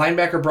pick.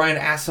 Linebacker Brian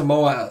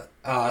Asamoah,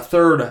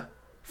 3rd.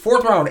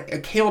 4th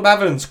round, Caleb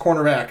Evans,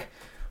 cornerback.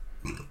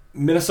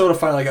 Minnesota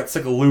finally got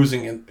sick of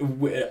losing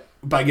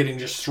by getting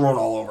just thrown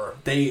all over.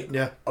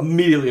 They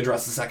immediately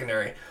addressed the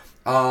secondary.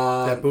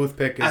 That Booth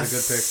pick is a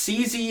good pick.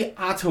 Asizi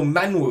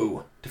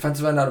Atomenwu,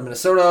 defensive end out of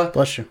Minnesota.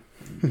 Bless you.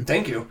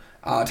 Thank you.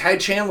 Ty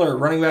Chandler,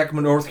 running back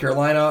from North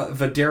Carolina.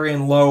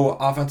 Vidarian Lowe,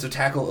 offensive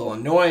tackle,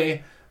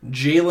 Illinois.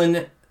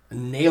 Jalen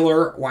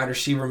Naylor, wide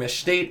receiver,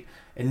 Michigan State.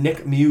 And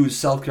Nick Muse,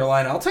 South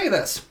Carolina. I'll tell you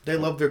this. They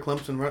love their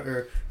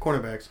Clemson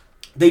cornerbacks.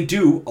 They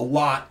do a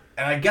lot.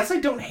 And I guess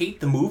I don't hate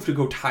the move to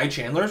go Ty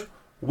Chandler.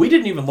 We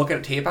didn't even look at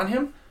a tape on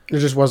him. There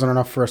just wasn't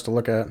enough for us to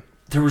look at.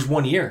 There was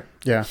 1 year.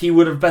 Yeah. He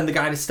would have been the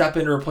guy to step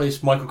in to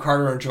replace Michael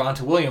Carter and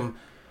Javonte Williams.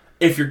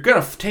 if you're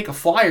going to take a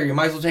flyer, you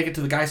might as well take it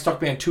to the guy stuck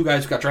behind 2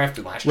 guys who got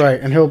drafted last year.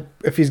 Right, and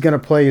if he's going to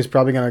play, he's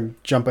probably going to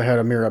jump ahead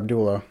of Amir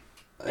Abdullah.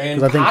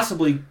 And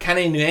possibly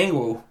Kenny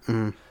Nwangwu.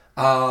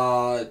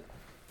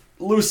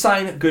 Lewis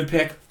Sign, good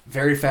pick.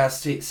 Very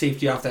fast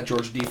safety off that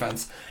Georgia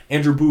defense.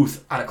 Andrew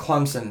Booth out of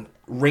Clemson.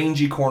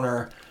 Rangy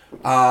corner.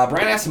 Brian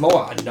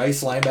Asamoah, a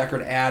nice linebacker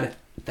to add.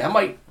 That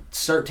might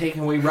start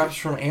taking away reps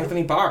from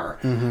Anthony Barr.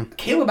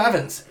 Caleb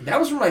Evans, that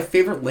was one of my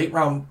favorite late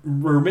round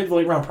or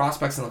mid-late round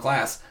prospects in the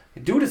class.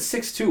 Dude is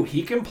 6'2",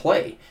 he can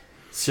play.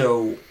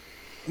 So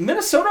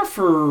Minnesota,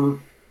 for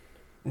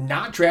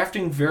not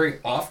drafting very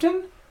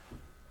often,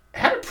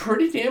 had a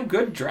pretty damn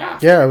good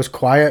draft. Yeah, it was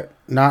quiet,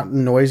 not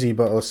noisy,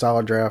 but a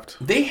solid draft.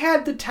 They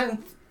had the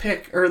 10th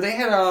pick, or they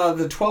had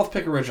the 12th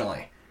pick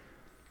originally.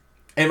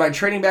 And by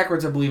trading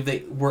backwards, I believe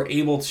they were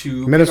able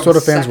to... Minnesota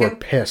fans were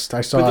pissed.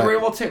 I saw But they were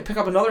able to pick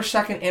up another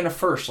second and a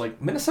first.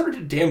 Like, Minnesota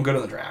did damn good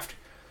in the draft.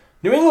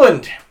 New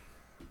England,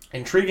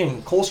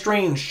 intriguing. Cole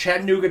Strange,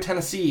 Chattanooga,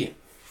 Tennessee,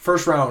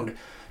 first round.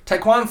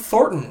 Tyquan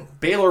Thornton,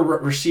 Baylor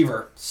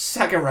receiver,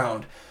 second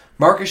round.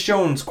 Marcus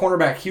Jones,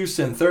 cornerback,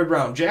 Houston, third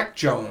round. Jack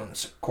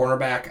Jones,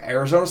 cornerback,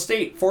 Arizona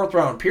State, fourth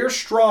round. Pierce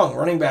Strong,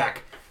 running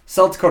back,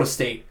 South Dakota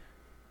State,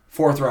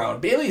 fourth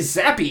round. Bailey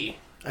Zappi,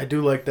 I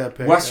do like that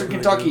pick. Western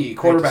Kentucky,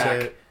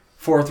 quarterback,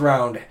 fourth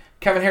round.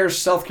 Kevin Harris,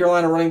 South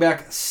Carolina, running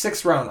back,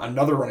 sixth round,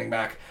 another running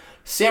back.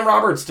 Sam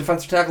Roberts,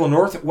 defensive tackle,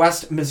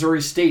 Northwest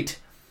Missouri State.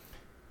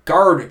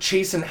 Guard,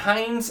 Chasen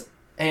Hines,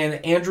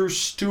 and Andrew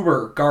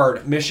Stuber,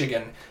 guard,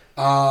 Michigan.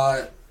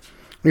 I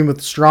mean,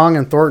 with Strong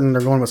and Thornton,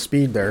 they're going with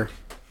speed there.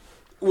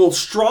 Well,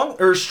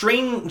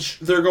 Strange,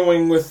 they're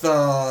going with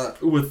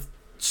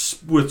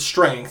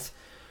strength.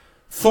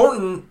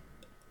 Thornton,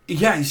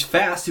 yeah, he's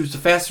fast. He was the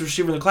fastest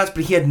receiver in the class,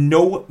 but he had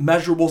no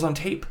measurables on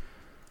tape.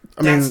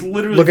 That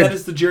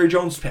is the Jerry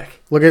Jones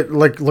pick. Look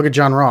at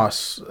John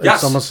Ross. Yes.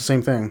 It's almost the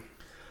same thing.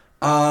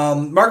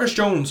 Marcus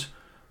Jones,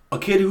 a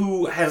kid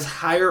who has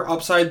higher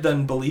upside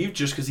than believed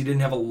just because he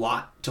didn't have a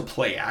lot to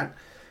play at.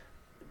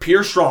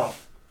 Pierre Strong,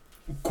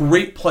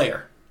 great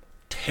player,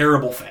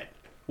 terrible fit.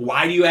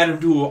 Why do you add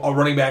him to a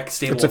running back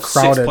stable? It's a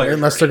crowded,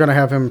 unless they're going to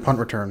have him punt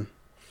return.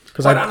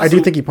 Because I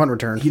do think he punt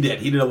returned. He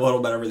did. He did a little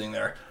bit of everything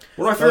there.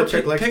 One of my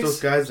favorite picks.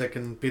 Those guys that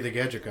can be the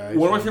gadget guys.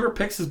 One of my favorite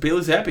picks is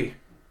Bailey Zappi.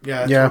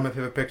 Yeah, that's one of my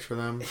favorite picks for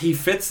them. He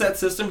fits that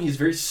system. He's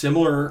very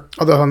similar.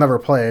 Although he'll never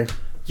play.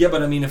 Yeah,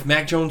 but I mean, if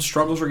Mac Jones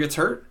struggles or gets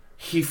hurt,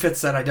 he fits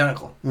that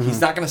identical. Mm-hmm.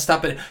 He's not going to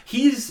stop it.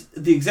 He's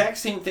the exact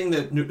same thing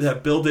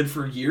that Bill did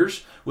for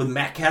years with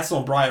Matt Castle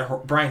and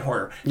Brian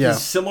Hoyer. Yeah.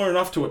 He's similar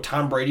enough to what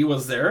Tom Brady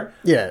was there.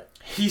 Yeah.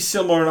 He's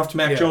similar enough to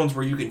Mac Jones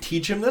where you can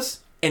teach him this,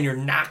 and you're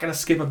not going to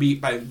skip a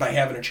beat by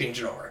having to change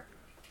it over.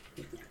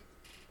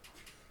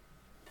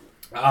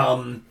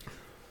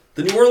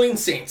 The New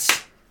Orleans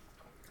Saints.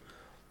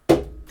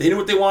 They knew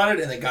what they wanted,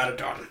 and they got it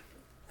done.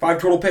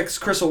 5 total picks.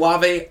 Chris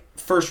Olave,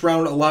 first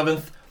round,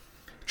 11th.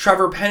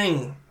 Trevor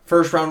Penning,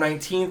 first round,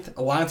 19th.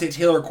 Alontae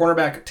Taylor,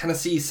 cornerback,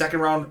 Tennessee, second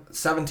round,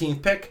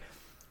 17th pick.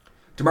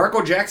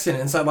 DeMarco Jackson,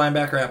 inside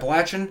linebacker,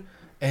 Appalachian.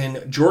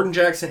 And Jordan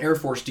Jackson, Air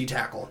Force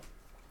D-tackle.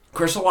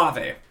 Chris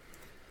Olave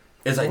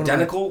is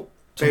identical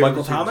to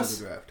Michael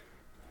Thomas,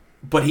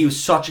 but he's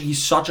such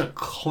a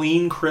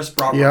clean, crisp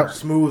route runner.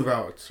 Smooth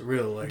routes,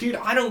 really. Dude,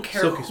 I don't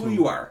care who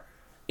you are.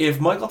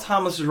 If Michael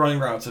Thomas is running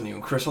routes on you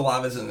and Chris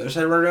Olave is in the other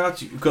side running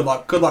routes, good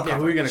luck.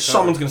 Yeah,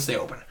 someone's going to stay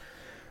open.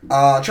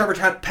 Trevor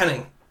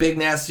Penning, big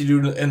nasty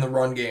dude in the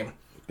run game.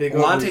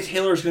 Alontae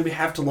Taylor is going to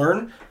have to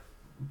learn,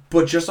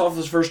 but just off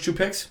those first 2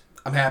 picks,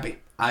 I'm happy.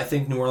 I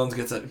think New Orleans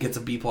gets a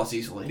B+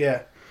 easily.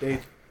 Yeah,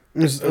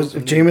 if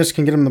Jameis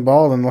can get him the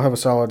ball, then they'll have a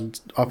solid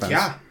offense.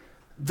 Yeah.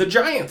 The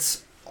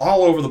Giants,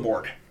 all over the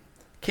board.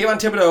 Kayvon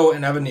Thibodeau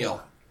and Evan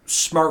Neal.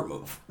 Smart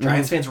move.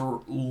 Giants fans were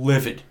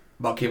livid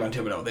about Kayvon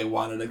Thibodeau. They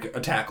wanted a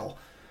tackle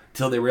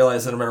until they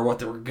realized that no matter what,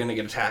 they were going to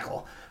get a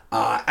tackle.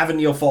 Evan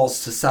Neal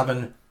falls to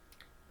 7.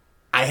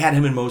 I had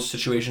him in most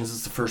situations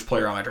as the first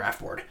player on my draft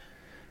board.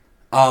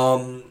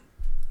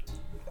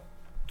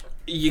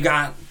 You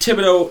got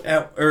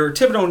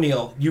Thibodeau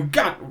Neal. You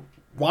got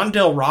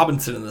Wan'Dale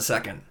Robinson in the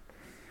second.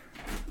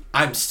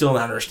 I'm still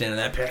not understanding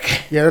that pick.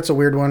 Yeah, that's a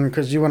weird one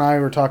because you and I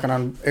were talking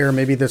on air.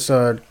 Maybe this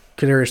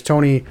Kadarius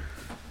Toney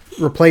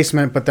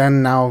replacement, but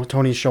then now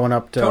Tony's showing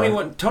up. Tony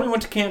went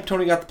to camp.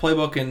 Tony got the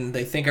playbook, and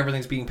they think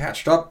everything's being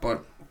patched up.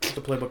 But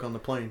the playbook on the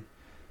plane.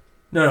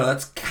 No,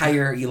 that's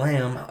Kyer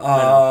Elam.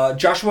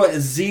 Joshua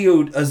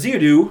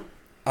Aziudu,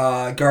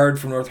 guard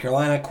from North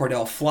Carolina.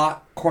 Cordell Flott,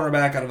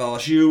 cornerback out of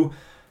LSU.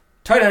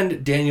 Tight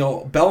end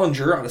Daniel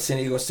Bellinger out of San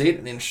Diego State,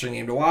 an interesting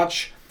name to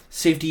watch.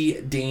 Safety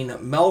Dane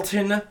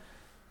Melton.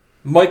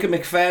 Micah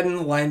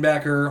McFadden,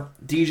 linebacker.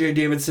 DJ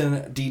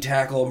Davidson,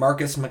 D-tackle.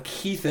 Marcus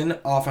McKeithen,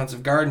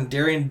 offensive guard. And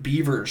Darian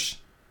Beavers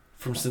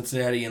from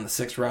Cincinnati in the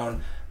 6th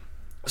round.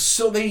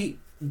 So they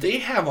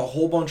have a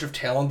whole bunch of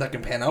talent that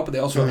can pan out, but they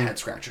also have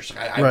head-scratchers.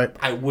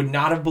 I would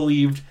not have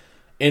believed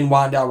in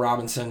Wan'Dale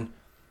Robinson.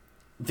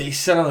 They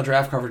said on the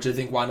draft coverage they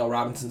think Wan'Dale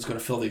Robinson's going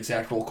to fill the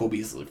exact role Cole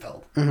Beasley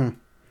filled. Mm-hmm.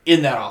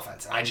 in that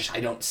offense. And I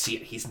don't see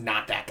it. He's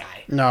not that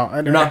guy. No,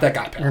 You're not that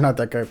guy, pal. You're not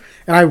that guy.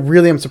 And I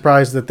really am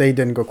surprised that they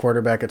didn't go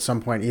quarterback at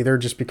some point either,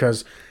 just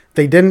because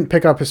they didn't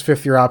pick up his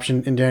fifth-year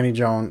option in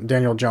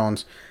Daniel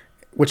Jones,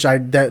 which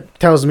that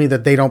tells me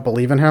that they don't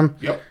believe in him.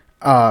 Yep.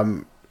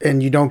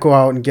 And you don't go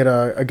out and get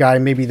a guy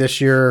maybe this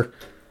year.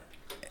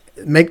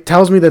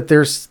 Tells me that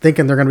they're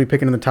thinking they're going to be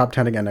picking in the top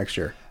 10 again next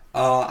year.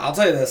 I'll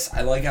tell you this.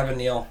 I like Evan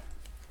Neal.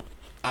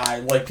 I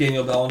like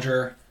Daniel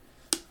Bellinger.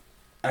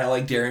 I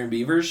like Darian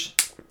Beavers.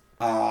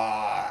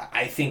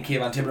 I think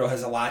Kayvon Thibodeau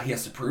has a lot he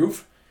has to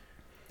prove.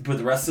 But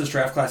the rest of this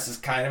draft class is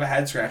kind of a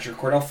head-scratcher.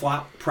 Cordell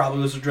Flott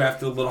probably was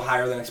drafted a little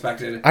higher than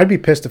expected. I'd be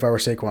pissed if I were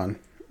Saquon.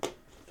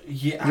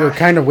 Yeah, You're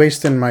kind of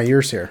wasting my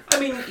years here. I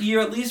mean, you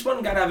at least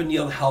want to have a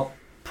Neal to help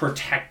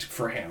protect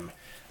for him.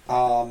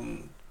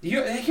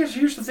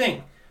 Here's the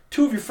thing: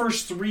 two of your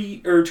first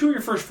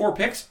 4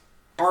 picks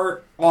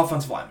are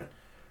offensive linemen.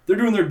 They're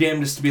doing their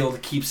damnedest to be able to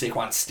keep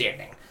Saquon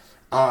standing.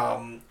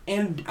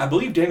 And I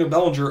believe Daniel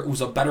Bellinger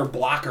was a better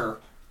blocker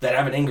than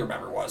Evan Ingram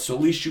ever was. So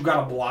at least you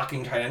got a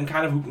blocking tight end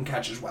kind of who can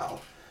catch as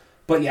well.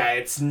 But yeah,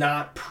 it's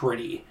not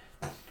pretty.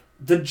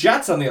 The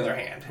Jets, on the other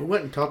hand, Who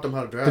went and taught them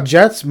how to draft? The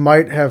Jets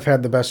might have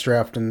had the best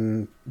draft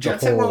in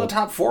Jets had one of the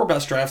top 4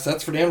 best drafts,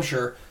 that's for damn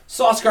sure.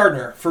 Sauce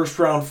Gardner, first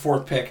round,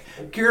 4th pick.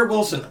 Garrett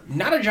Wilson,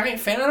 not a giant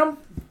fan of him,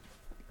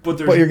 but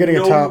you're getting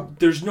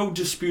there's no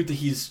dispute that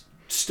he's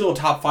still a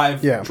top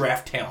 5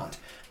 draft talent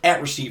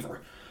at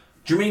receiver.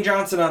 Jermaine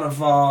Johnson out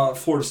of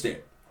Florida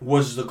State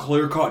was the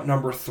clear-cut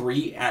number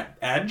 3 at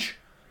edge,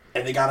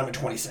 and they got him at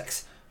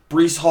 26.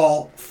 Breece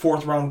Hall,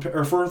 4th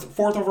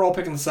overall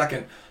pick in the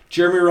 2nd.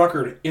 Jeremy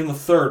Ruckert in the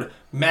 3rd.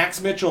 Max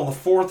Mitchell in the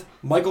 4th.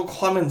 Michael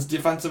Clemens,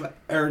 defensive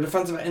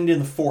end in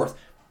the 4th.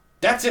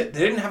 That's it.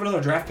 They didn't have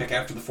another draft pick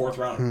after the 4th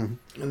round.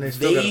 And they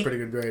still got a pretty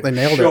good grade. They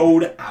nailed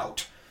showed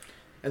out.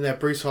 And that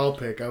Breece Hall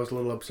pick, I was a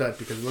little upset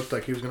because it looked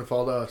like he was going to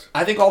fall to us.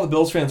 I think all the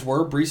Bills fans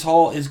were. Breece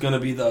Hall is going to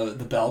be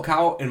the bell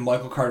cow, and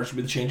Michael Carter should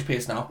be the change of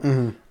pace now.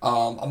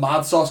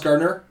 Ahmad Sauce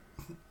Gardner,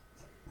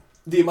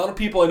 the amount of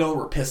people I know that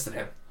were pissed at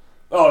him.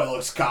 Oh, he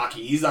looks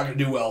cocky. He's not going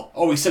to do well.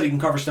 Oh, he said he can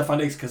cover Stephon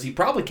Diggs because he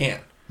probably can.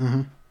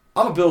 I'm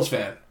a Bills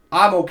fan.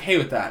 I'm okay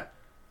with that.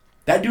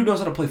 That dude knows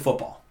how to play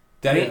football.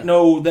 That ain't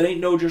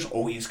no just,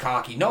 oh, he's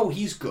cocky. No,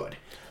 he's good.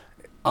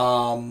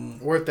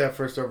 Worth that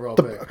first overall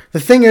pick.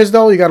 The thing is,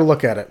 though, you got to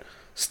look at it.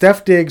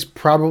 Steph Diggs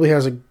probably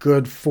has a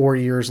good 4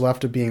 years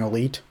left of being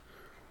elite.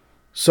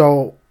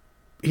 So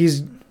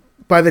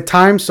by the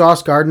time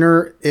Sauce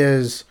Gardner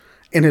is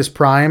in his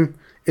prime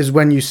is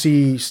when you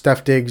see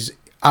Steph Diggs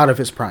out of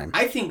his prime.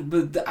 I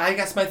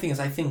guess my thing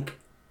is, I think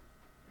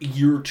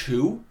year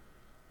 2,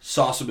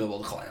 Sauce will be able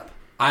to clamp.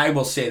 I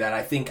will say that.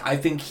 I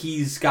think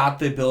he's got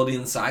the ability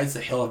and size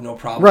that he'll have no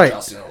problem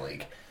adjusting in the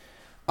league.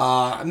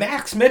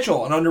 Max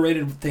Mitchell, an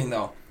underrated thing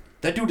though.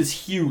 That dude is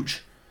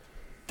huge.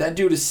 That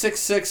dude is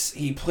 6'6".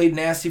 He played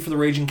nasty for the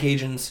Raging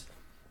Cajuns.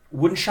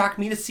 Wouldn't shock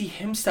me to see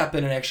him step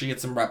in and actually get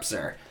some reps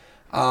there.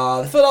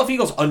 The Philadelphia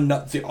Eagles,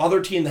 the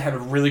other team that had a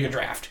really good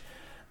draft.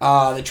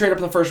 They trade up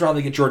in the first round.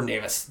 They get Jordan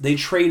Davis. They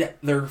trade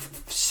their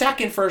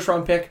 2nd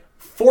first-round pick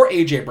for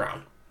A.J.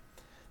 Brown.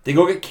 They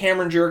go get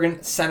Cameron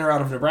Jurgen, center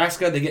out of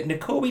Nebraska. They get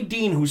Nakobe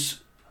Dean,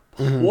 who's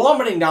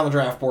plummeting down the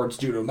draft boards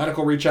due to a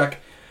medical recheck.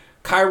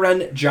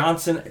 Kyron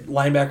Johnson,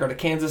 linebacker out of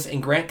Kansas,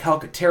 and Grant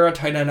Calcaterra,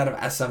 tight end out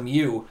of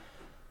SMU.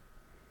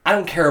 I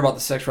don't care about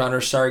the 6th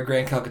rounders. Sorry,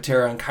 Grant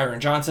Calcaterra and Kyron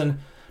Johnson.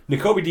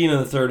 Nakobe Dean in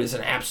the 3rd is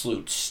an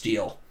absolute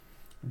steal.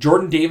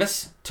 Jordan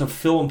Davis to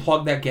fill and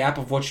plug that gap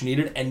of what you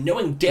needed, and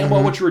knowing damn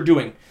well what you were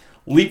doing,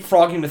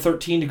 leapfrogging to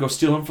 13 to go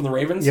steal him from the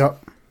Ravens. Yep,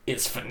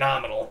 it's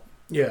phenomenal.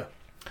 Yeah.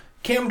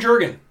 Cam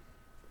Jurgen,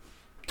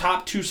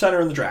 top 2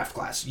 center in the draft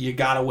class. You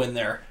got to win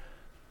there.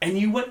 And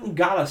you went and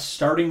got a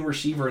starting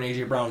receiver in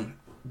A.J. Brown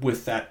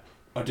with that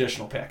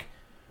additional pick.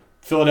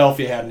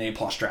 Philadelphia had an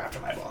A-plus draft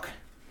in my book.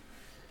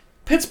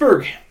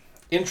 Pittsburgh,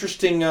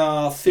 interesting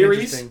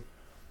theories. Interesting.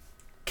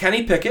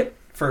 Kenny Pickett,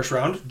 1st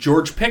round.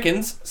 George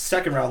Pickens,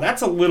 2nd round.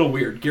 That's a little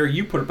weird. Gary,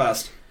 you put it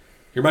best.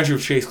 You remind you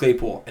of Chase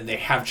Claypool, and they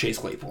have Chase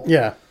Claypool.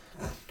 Yeah.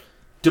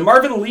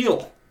 DeMarvin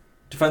Leal,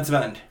 defensive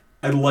end.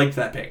 I liked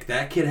that pick.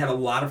 That kid had a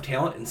lot of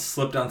talent and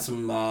slipped on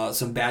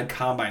some bad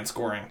combine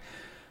scoring.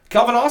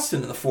 Calvin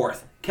Austin in the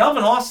 4th.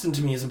 Calvin Austin,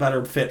 to me, is a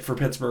better fit for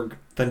Pittsburgh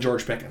than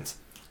George Pickens.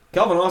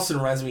 Calvin Austin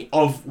reminds me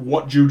of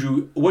what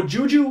Juju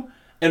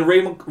and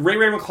Ray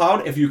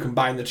McLeod, if you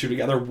combine the two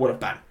together, would have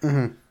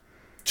been.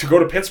 To go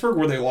to Pittsburgh,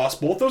 where they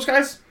lost both those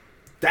guys,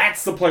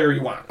 that's the player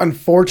you want.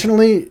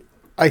 Unfortunately,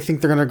 I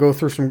think they're going to go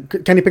through some...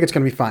 Kenny Pickett's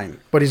going to be fine,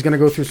 but he's going to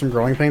go through some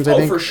growing pains, I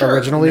think, for sure.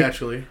 Originally.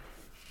 Naturally.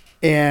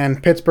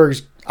 And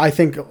I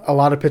think a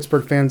lot of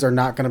Pittsburgh fans are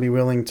not going to be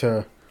willing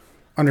to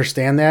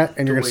understand that,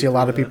 and you're going to see a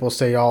lot of people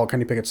say, oh,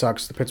 Kenny Pickett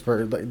sucks. They're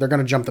going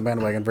to jump the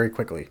bandwagon very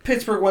quickly.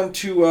 Pittsburgh went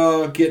to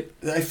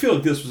I feel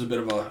like this was a bit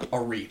of a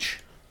reach.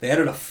 They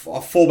added a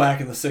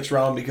fullback in the 6th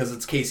round because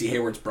it's Casey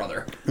Hayward's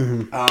brother.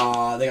 They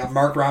got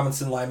Mark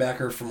Robinson,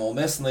 linebacker from Ole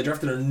Miss, and they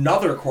drafted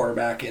another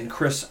quarterback in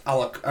Chris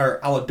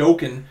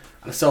Aladokin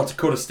out of South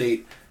Dakota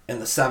State in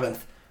the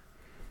 7th.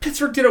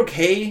 Pittsburgh did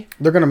okay.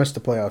 They're going to miss the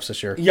playoffs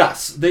this year.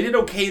 Yes, they did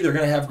okay. They're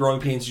going to have growing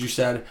pains, as you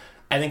said.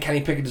 I think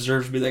Kenny Pickett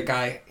deserves to be that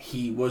guy.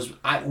 He was.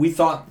 We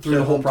thought through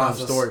the whole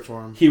process, story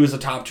for him. He was a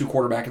top 2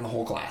 quarterback in the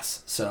whole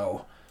class.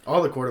 So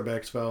all the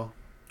quarterbacks fell.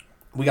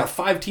 We got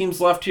 5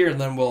 teams left here,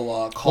 and then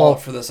we'll call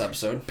it for this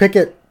episode.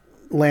 Pickett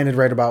landed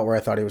right about where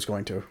I thought he was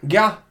going to.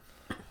 Yeah.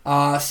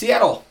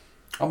 Seattle.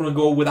 I'm going to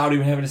go without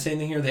even having to say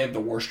anything here. They have the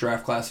worst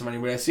draft class of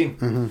anybody I've seen.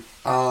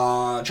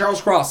 Mm-hmm.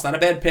 Charles Cross, not a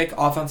bad pick.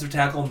 Offensive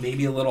tackle,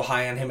 maybe a little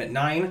high on him at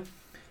 9.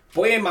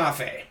 Boye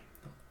Mafe,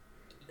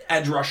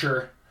 edge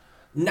rusher.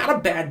 Not a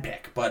bad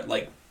pick, but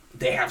like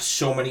they have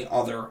so many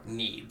other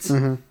needs.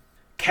 Mm-hmm.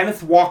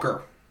 Kenneth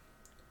Walker.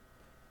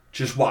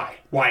 Just why?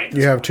 Why?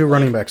 You have 2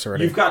 running backs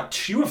already. You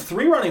have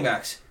 3 running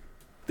backs.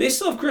 They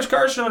still have Chris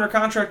Carson under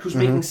contract, who's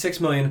making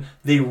 $6 million.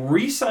 They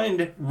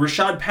re-signed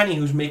Rashad Penny,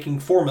 who's making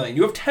 $4 million.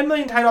 You have $10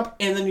 million tied up,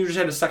 and then you just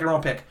had a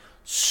second-round pick.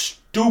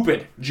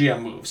 Stupid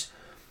GM moves.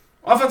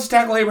 Offensive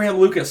tackle Abraham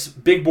Lucas,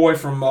 big boy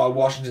from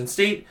Washington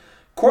State.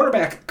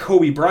 Cornerback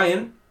Kobe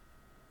Bryant.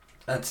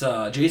 That's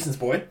Jason's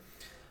boy.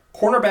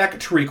 Cornerback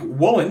Tariq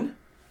Woolen.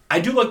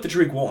 I do like the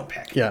Tariq Woolen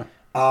pick. Yeah.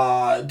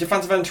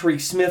 Defensive end Tariq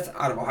Smith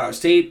out of Ohio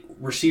State.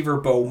 Receiver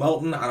Bo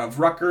Melton out of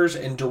Rutgers.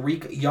 And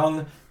Derek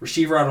Young,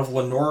 receiver out of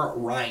Lenore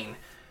Ryan.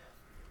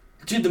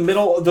 Dude,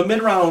 the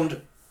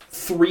mid-round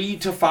 3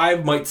 to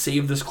 5 might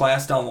save this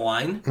class down the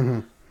line. Mm-hmm.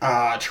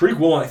 Tariq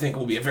Woolen, I think,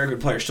 will be a very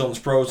good player still in his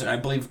pros, and I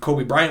believe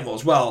Kobe Bryant will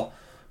as well.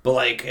 But,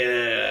 like,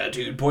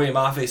 dude, Boye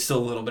Mafe is still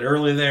a little bit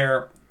early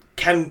there.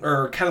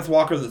 Kenneth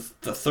Walker, the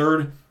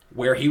third,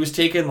 where he was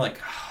taken, like...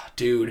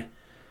 Dude,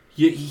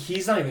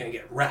 he's not even going to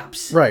get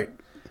reps. Right.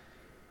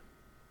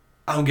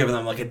 I'm giving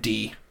them like a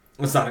D.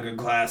 It's not a good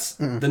class.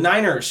 Mm-mm. The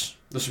Niners,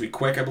 this will be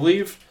quick, I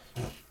believe.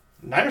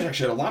 Niners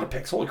actually had a lot of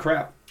picks. Holy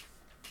crap.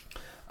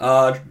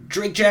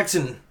 Drake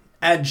Jackson,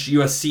 edge,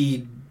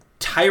 USC.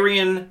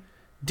 Tyrion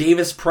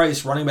Davis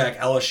Price, running back,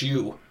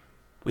 LSU.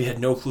 We had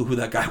no clue who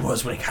that guy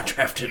was when he got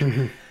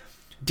drafted.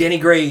 Danny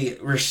Gray,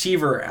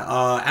 receiver,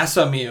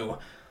 SMU.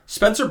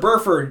 Spencer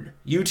Burford,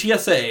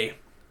 UTSA.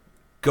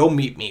 Go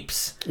Meep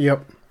Meeps.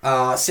 Yep.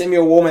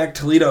 Samuel Womack,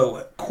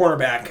 Toledo,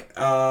 cornerback.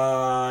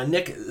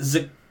 Nick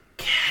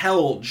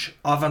Zakelj,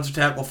 offensive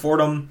tackle,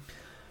 Fordham.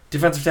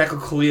 Defensive tackle,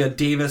 Kalia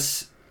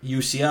Davis,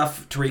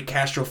 UCF. Tariq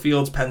Castro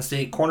Fields, Penn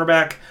State,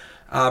 cornerback.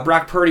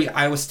 Brock Purdy,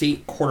 Iowa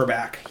State,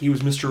 quarterback. He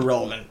was Mr.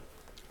 Irrelevant.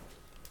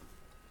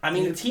 I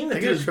mean, the team that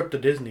they get a trip to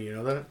Disney, you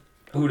know that?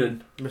 Who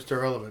did? Mr.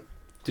 Irrelevant.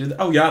 Dude,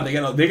 oh yeah, they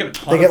get a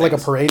ton. They get like a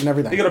parade and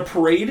everything. They get a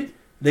parade.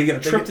 They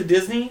get a trip to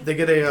Disney. They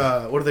get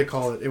a, what do they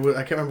call it?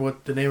 I can't remember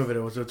what the name of it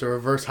was. It's a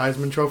reverse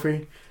Heisman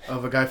Trophy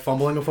of a guy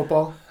fumbling a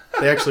football.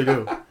 They actually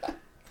do.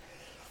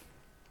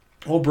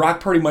 Well,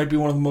 Brock Purdy might be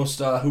one of the most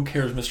who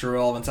cares Mr.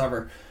 Irrelevants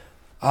ever.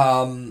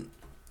 Not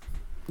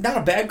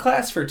a bad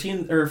class for a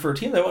team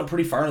that went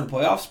pretty far in the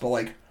playoffs, but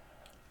like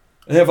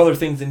they have other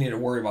things they need to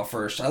worry about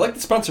first. I like the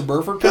Spencer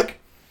Burford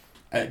pick.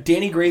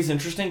 Danny Gray's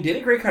interesting.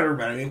 Danny Gray kind of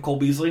reminded me of Cole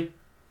Beasley.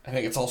 I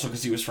think it's also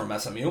because he was from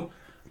SMU.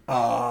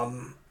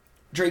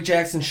 Drake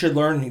Jackson should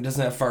learn he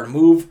doesn't have far to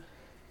move.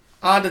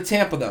 On to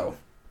Tampa, though.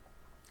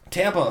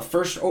 Tampa,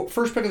 first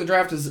pick of the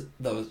draft is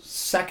the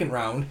second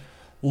round.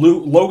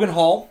 Logan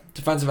Hall,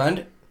 defensive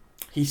end.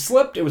 He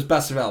slipped. It was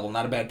best available.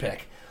 Not a bad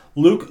pick.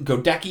 Luke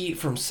Godecki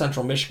from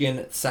Central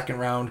Michigan, second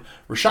round.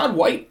 Rashad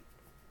White,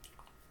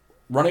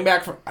 running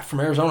back from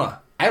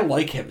Arizona. I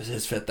like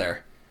his fit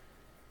there.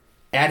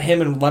 Add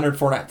him and Leonard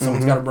Fournette.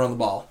 Someone's got to run the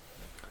ball.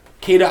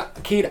 Cade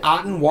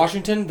Otton,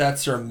 Washington.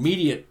 That's their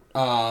immediate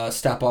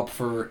step up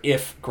for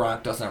if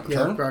Gronk doesn't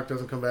return. Yeah, if Gronk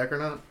doesn't come back or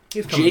not.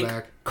 He's coming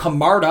back.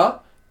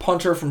 Camarda,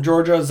 punter from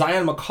Georgia.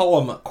 Zion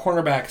McCollum,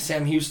 cornerback,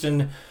 Sam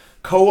Houston.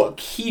 Ko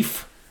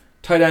Keefe,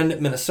 tight end,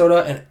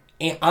 Minnesota.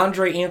 And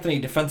Andre Anthony,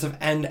 defensive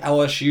end,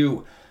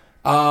 LSU.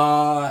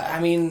 I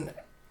mean,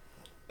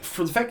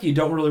 for the fact that you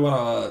don't really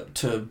want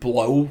to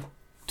blow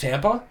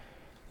Tampa,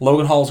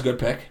 Logan Hall's a good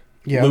pick.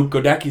 Yeah. Luke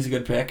Godecki's a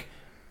good pick.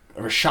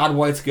 Rashad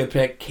White's a good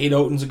pick. Cade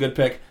Otton's a good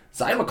pick.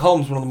 Zion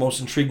McCollum's one of the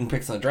most intriguing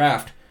picks in the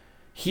draft.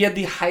 He had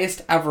the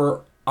highest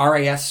ever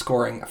RAS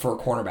scoring for a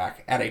cornerback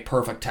at a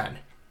perfect 10.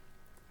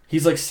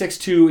 He's like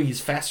 6'2".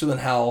 He's faster than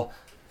hell.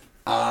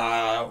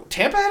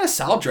 Tampa had a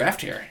solid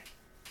draft here.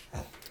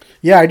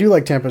 Yeah, I do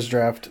like Tampa's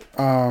draft.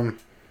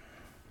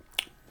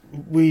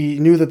 We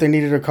knew that they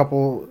needed a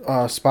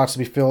couple spots to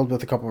be filled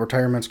with a couple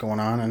retirements going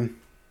on, and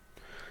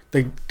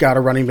they got a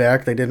running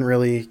back. They didn't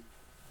really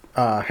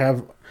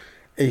have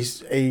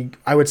a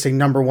I would say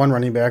number one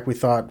running back. We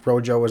thought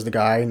Rojo was the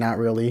guy, not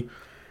really.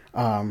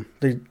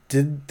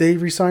 Did they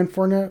re-sign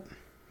Fournette?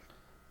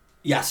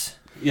 Yes.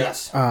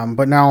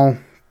 But now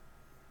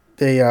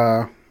they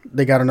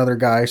got another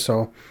guy,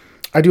 so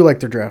I do like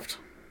their draft.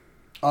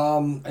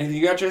 Anything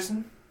you got,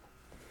 Jason?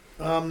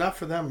 Not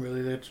for them really.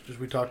 It's just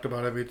we talked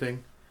about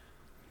everything.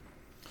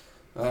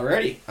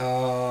 Alrighty.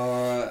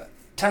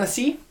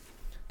 Tennessee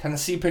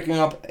picking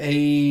up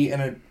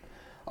a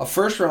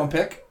first round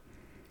pick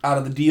out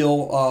of the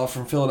deal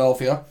from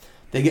Philadelphia.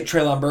 They get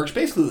Treylon Burks,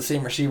 basically the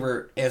same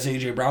receiver as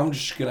A.J. Brown,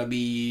 just going to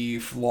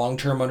be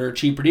long-term under a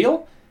cheaper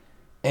deal.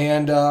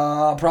 and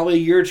probably a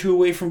year or two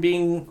away from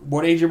being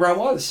what A.J. Brown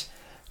was.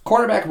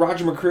 Cornerback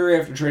Roger McCreary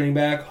after trading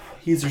back.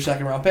 He's their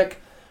second-round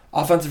pick.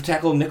 Offensive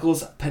tackle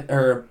Nicholas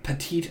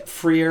Petit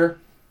Freer.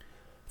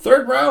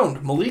 Third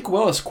round, Malik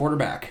Willis,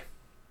 quarterback.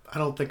 I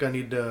don't think I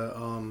need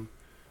to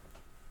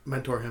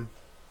mentor him.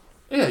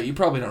 Yeah, you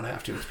probably don't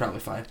have to. It's probably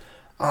fine.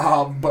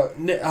 But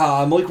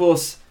Malik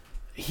Willis,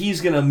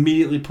 he's going to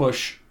immediately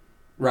push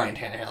Ryan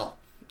Tannehill.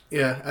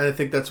 Yeah, I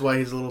think that's why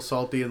he's a little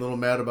salty and a little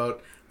mad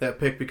about that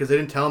pick, because they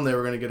didn't tell him they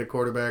were going to get a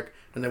quarterback,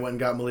 and they went and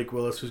got Malik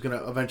Willis, who's going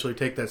to eventually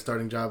take that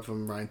starting job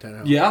from Ryan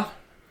Tannehill. Yeah.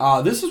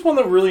 This is one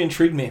that really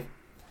intrigued me.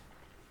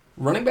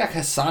 Running back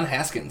Hassan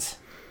Haskins.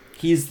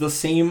 He's the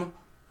same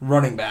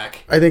running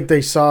back. I think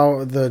they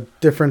saw the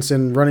difference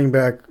in running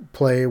back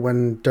play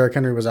when Derrick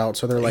Henry was out,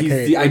 so they're like, He's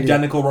hey. the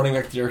identical running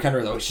back to Derrick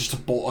Henry, though. He's just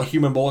a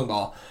human bowling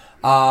ball.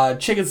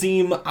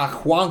 Chigoziem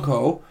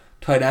Okonkwo,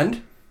 tight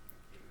end.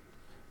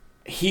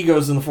 He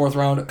goes in the fourth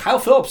round. Kyle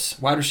Phillips,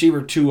 wide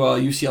receiver to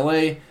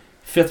UCLA,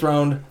 fifth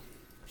round.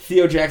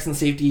 Theo Jackson,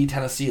 safety,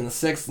 Tennessee in the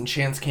sixth, and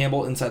Chance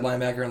Campbell, inside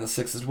linebacker, in the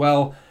sixth as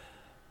well.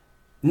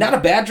 Not a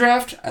bad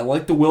draft. I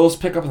like the Willis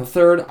pickup in the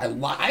third.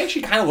 I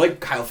actually kind of like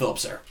Kyle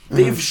Phillips there.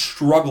 They've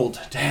struggled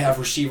to have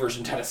receivers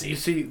in Tennessee. You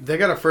see, they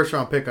got a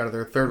first-round pick out of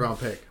their third-round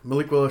pick.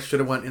 Malik Willis should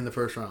have went in the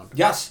first round.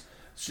 Yes.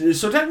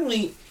 So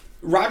technically,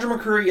 Roger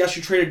McCreary, yes,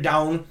 you traded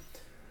down.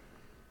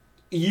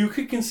 You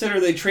could consider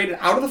they traded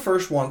out of the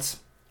first once.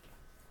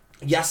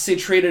 Yes, they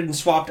traded and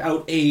swapped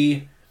out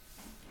a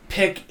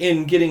pick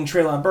in getting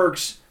Treylon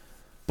Burks,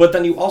 but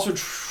then you also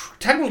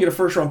technically get a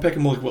first-round pick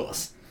in Malik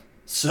Willis.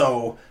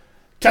 So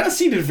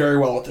Tennessee did very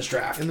well with this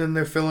draft. And then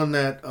they're filling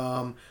that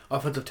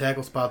offensive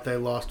tackle spot they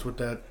lost with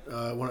that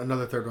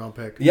another third-round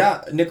pick.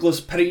 Yeah, Nicholas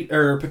Petit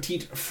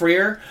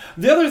Freer.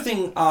 The other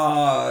thing,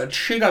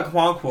 Chig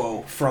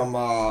Okonkwo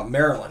from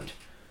Maryland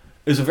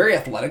is a very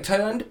athletic tight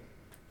end.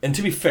 And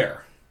to be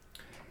fair,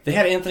 they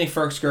had Anthony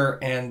Ferksker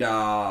and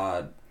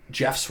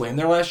Jeff Swaim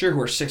there last year,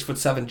 who are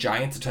 6'7"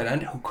 giants at tight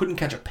end, who couldn't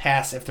catch a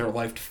pass if their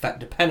life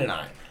depended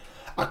on it.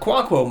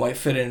 Okonkwo might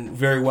fit in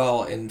very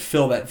well and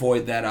fill that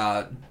void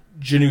that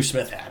Jonnu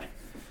Smith had.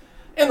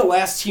 And the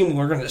last team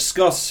we're going to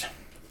discuss,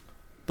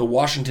 the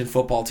Washington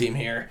football team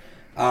here.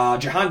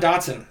 Jahan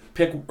Dotson,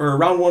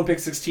 round 1, pick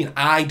 16.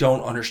 I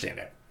don't understand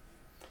it.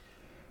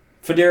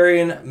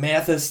 Phidarian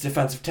Mathis,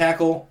 defensive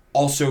tackle,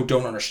 also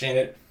don't understand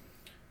it.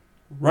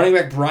 Running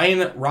back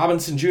Brian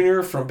Robinson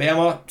Jr. from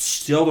Bama,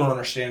 still don't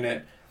understand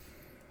it.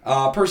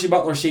 Percy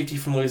Butler, safety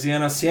from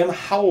Louisiana. Sam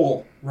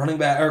Howell,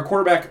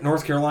 quarterback,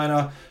 North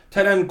Carolina.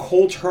 Tight end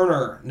Cole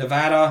Turner,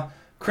 Nevada.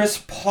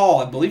 Chris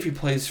Paul, I believe he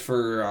plays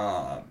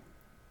for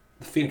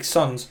the Phoenix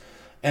Suns.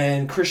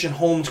 And Christian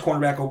Holmes,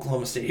 cornerback,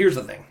 Oklahoma State. Here's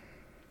the thing.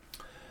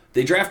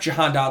 They draft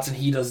Jahan Dotson.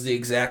 He does the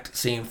exact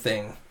same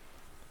thing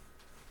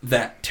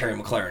that Terry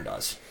McLaurin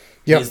does.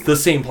 Yep. He's the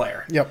same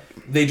player. Yep.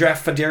 They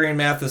draft Phidarian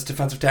Mathis,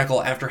 defensive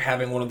tackle, after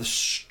having one of the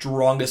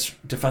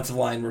strongest defensive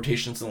line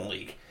rotations in the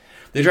league.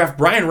 They draft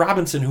Brian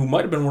Robinson, who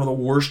might have been one of the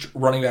worst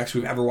running backs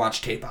we've ever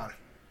watched tape on.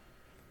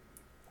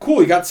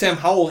 Cool, you got Sam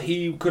Howell.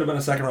 He could have been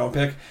a second-round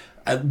pick.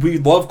 We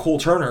love Cole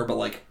Turner,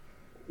 but,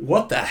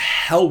 what the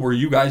hell were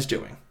you guys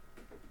doing?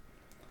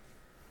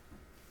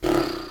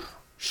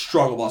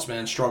 Struggle bus,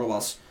 man. Struggle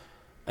bus.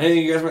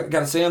 Anything you guys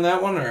got to say on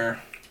that one, or?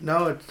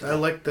 No, I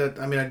like that.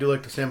 I mean, I do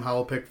like the Sam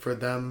Howell pick for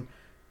them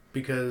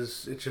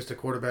because it's just a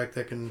quarterback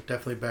that can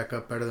definitely back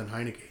up better than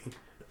Heineke.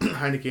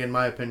 Heineke, in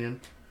my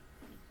opinion.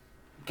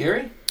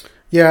 Gary?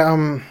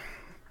 Yeah,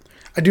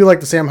 I do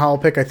like the Sam Howell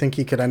pick. I think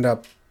he could end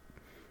up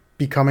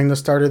becoming the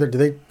starter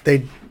there.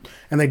 They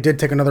did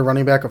take another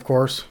running back, of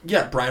course.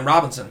 Yeah, Brian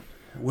Robinson,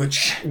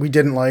 which we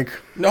didn't like.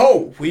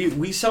 No,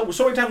 we so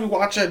many times we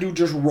watch that dude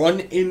just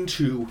run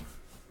into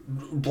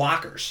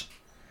blockers.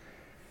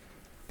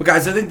 But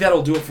guys, I think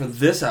that'll do it for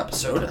this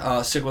episode.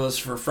 Stick with us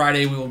for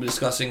Friday. We will be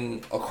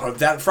discussing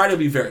that. Friday will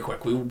be very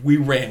quick. We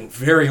ran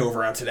very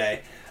over on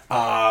today.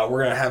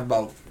 We're gonna have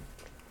about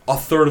a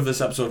third of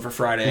this episode for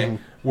Friday,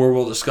 where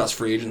we'll discuss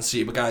free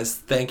agency. But guys,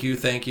 thank you.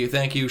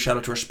 Shout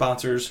out to our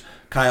sponsors,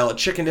 Kyle at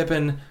Chicken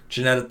Dippin',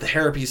 Jeanette at the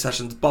Therapy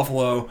Sessions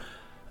Buffalo,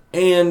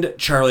 and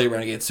Charlie at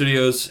Renegade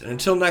Studios. And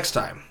until next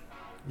time,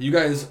 you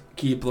guys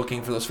keep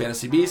looking for those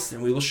fantasy beasts,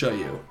 and we will show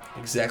you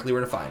exactly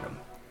where to find them.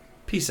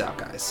 Peace out,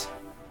 guys.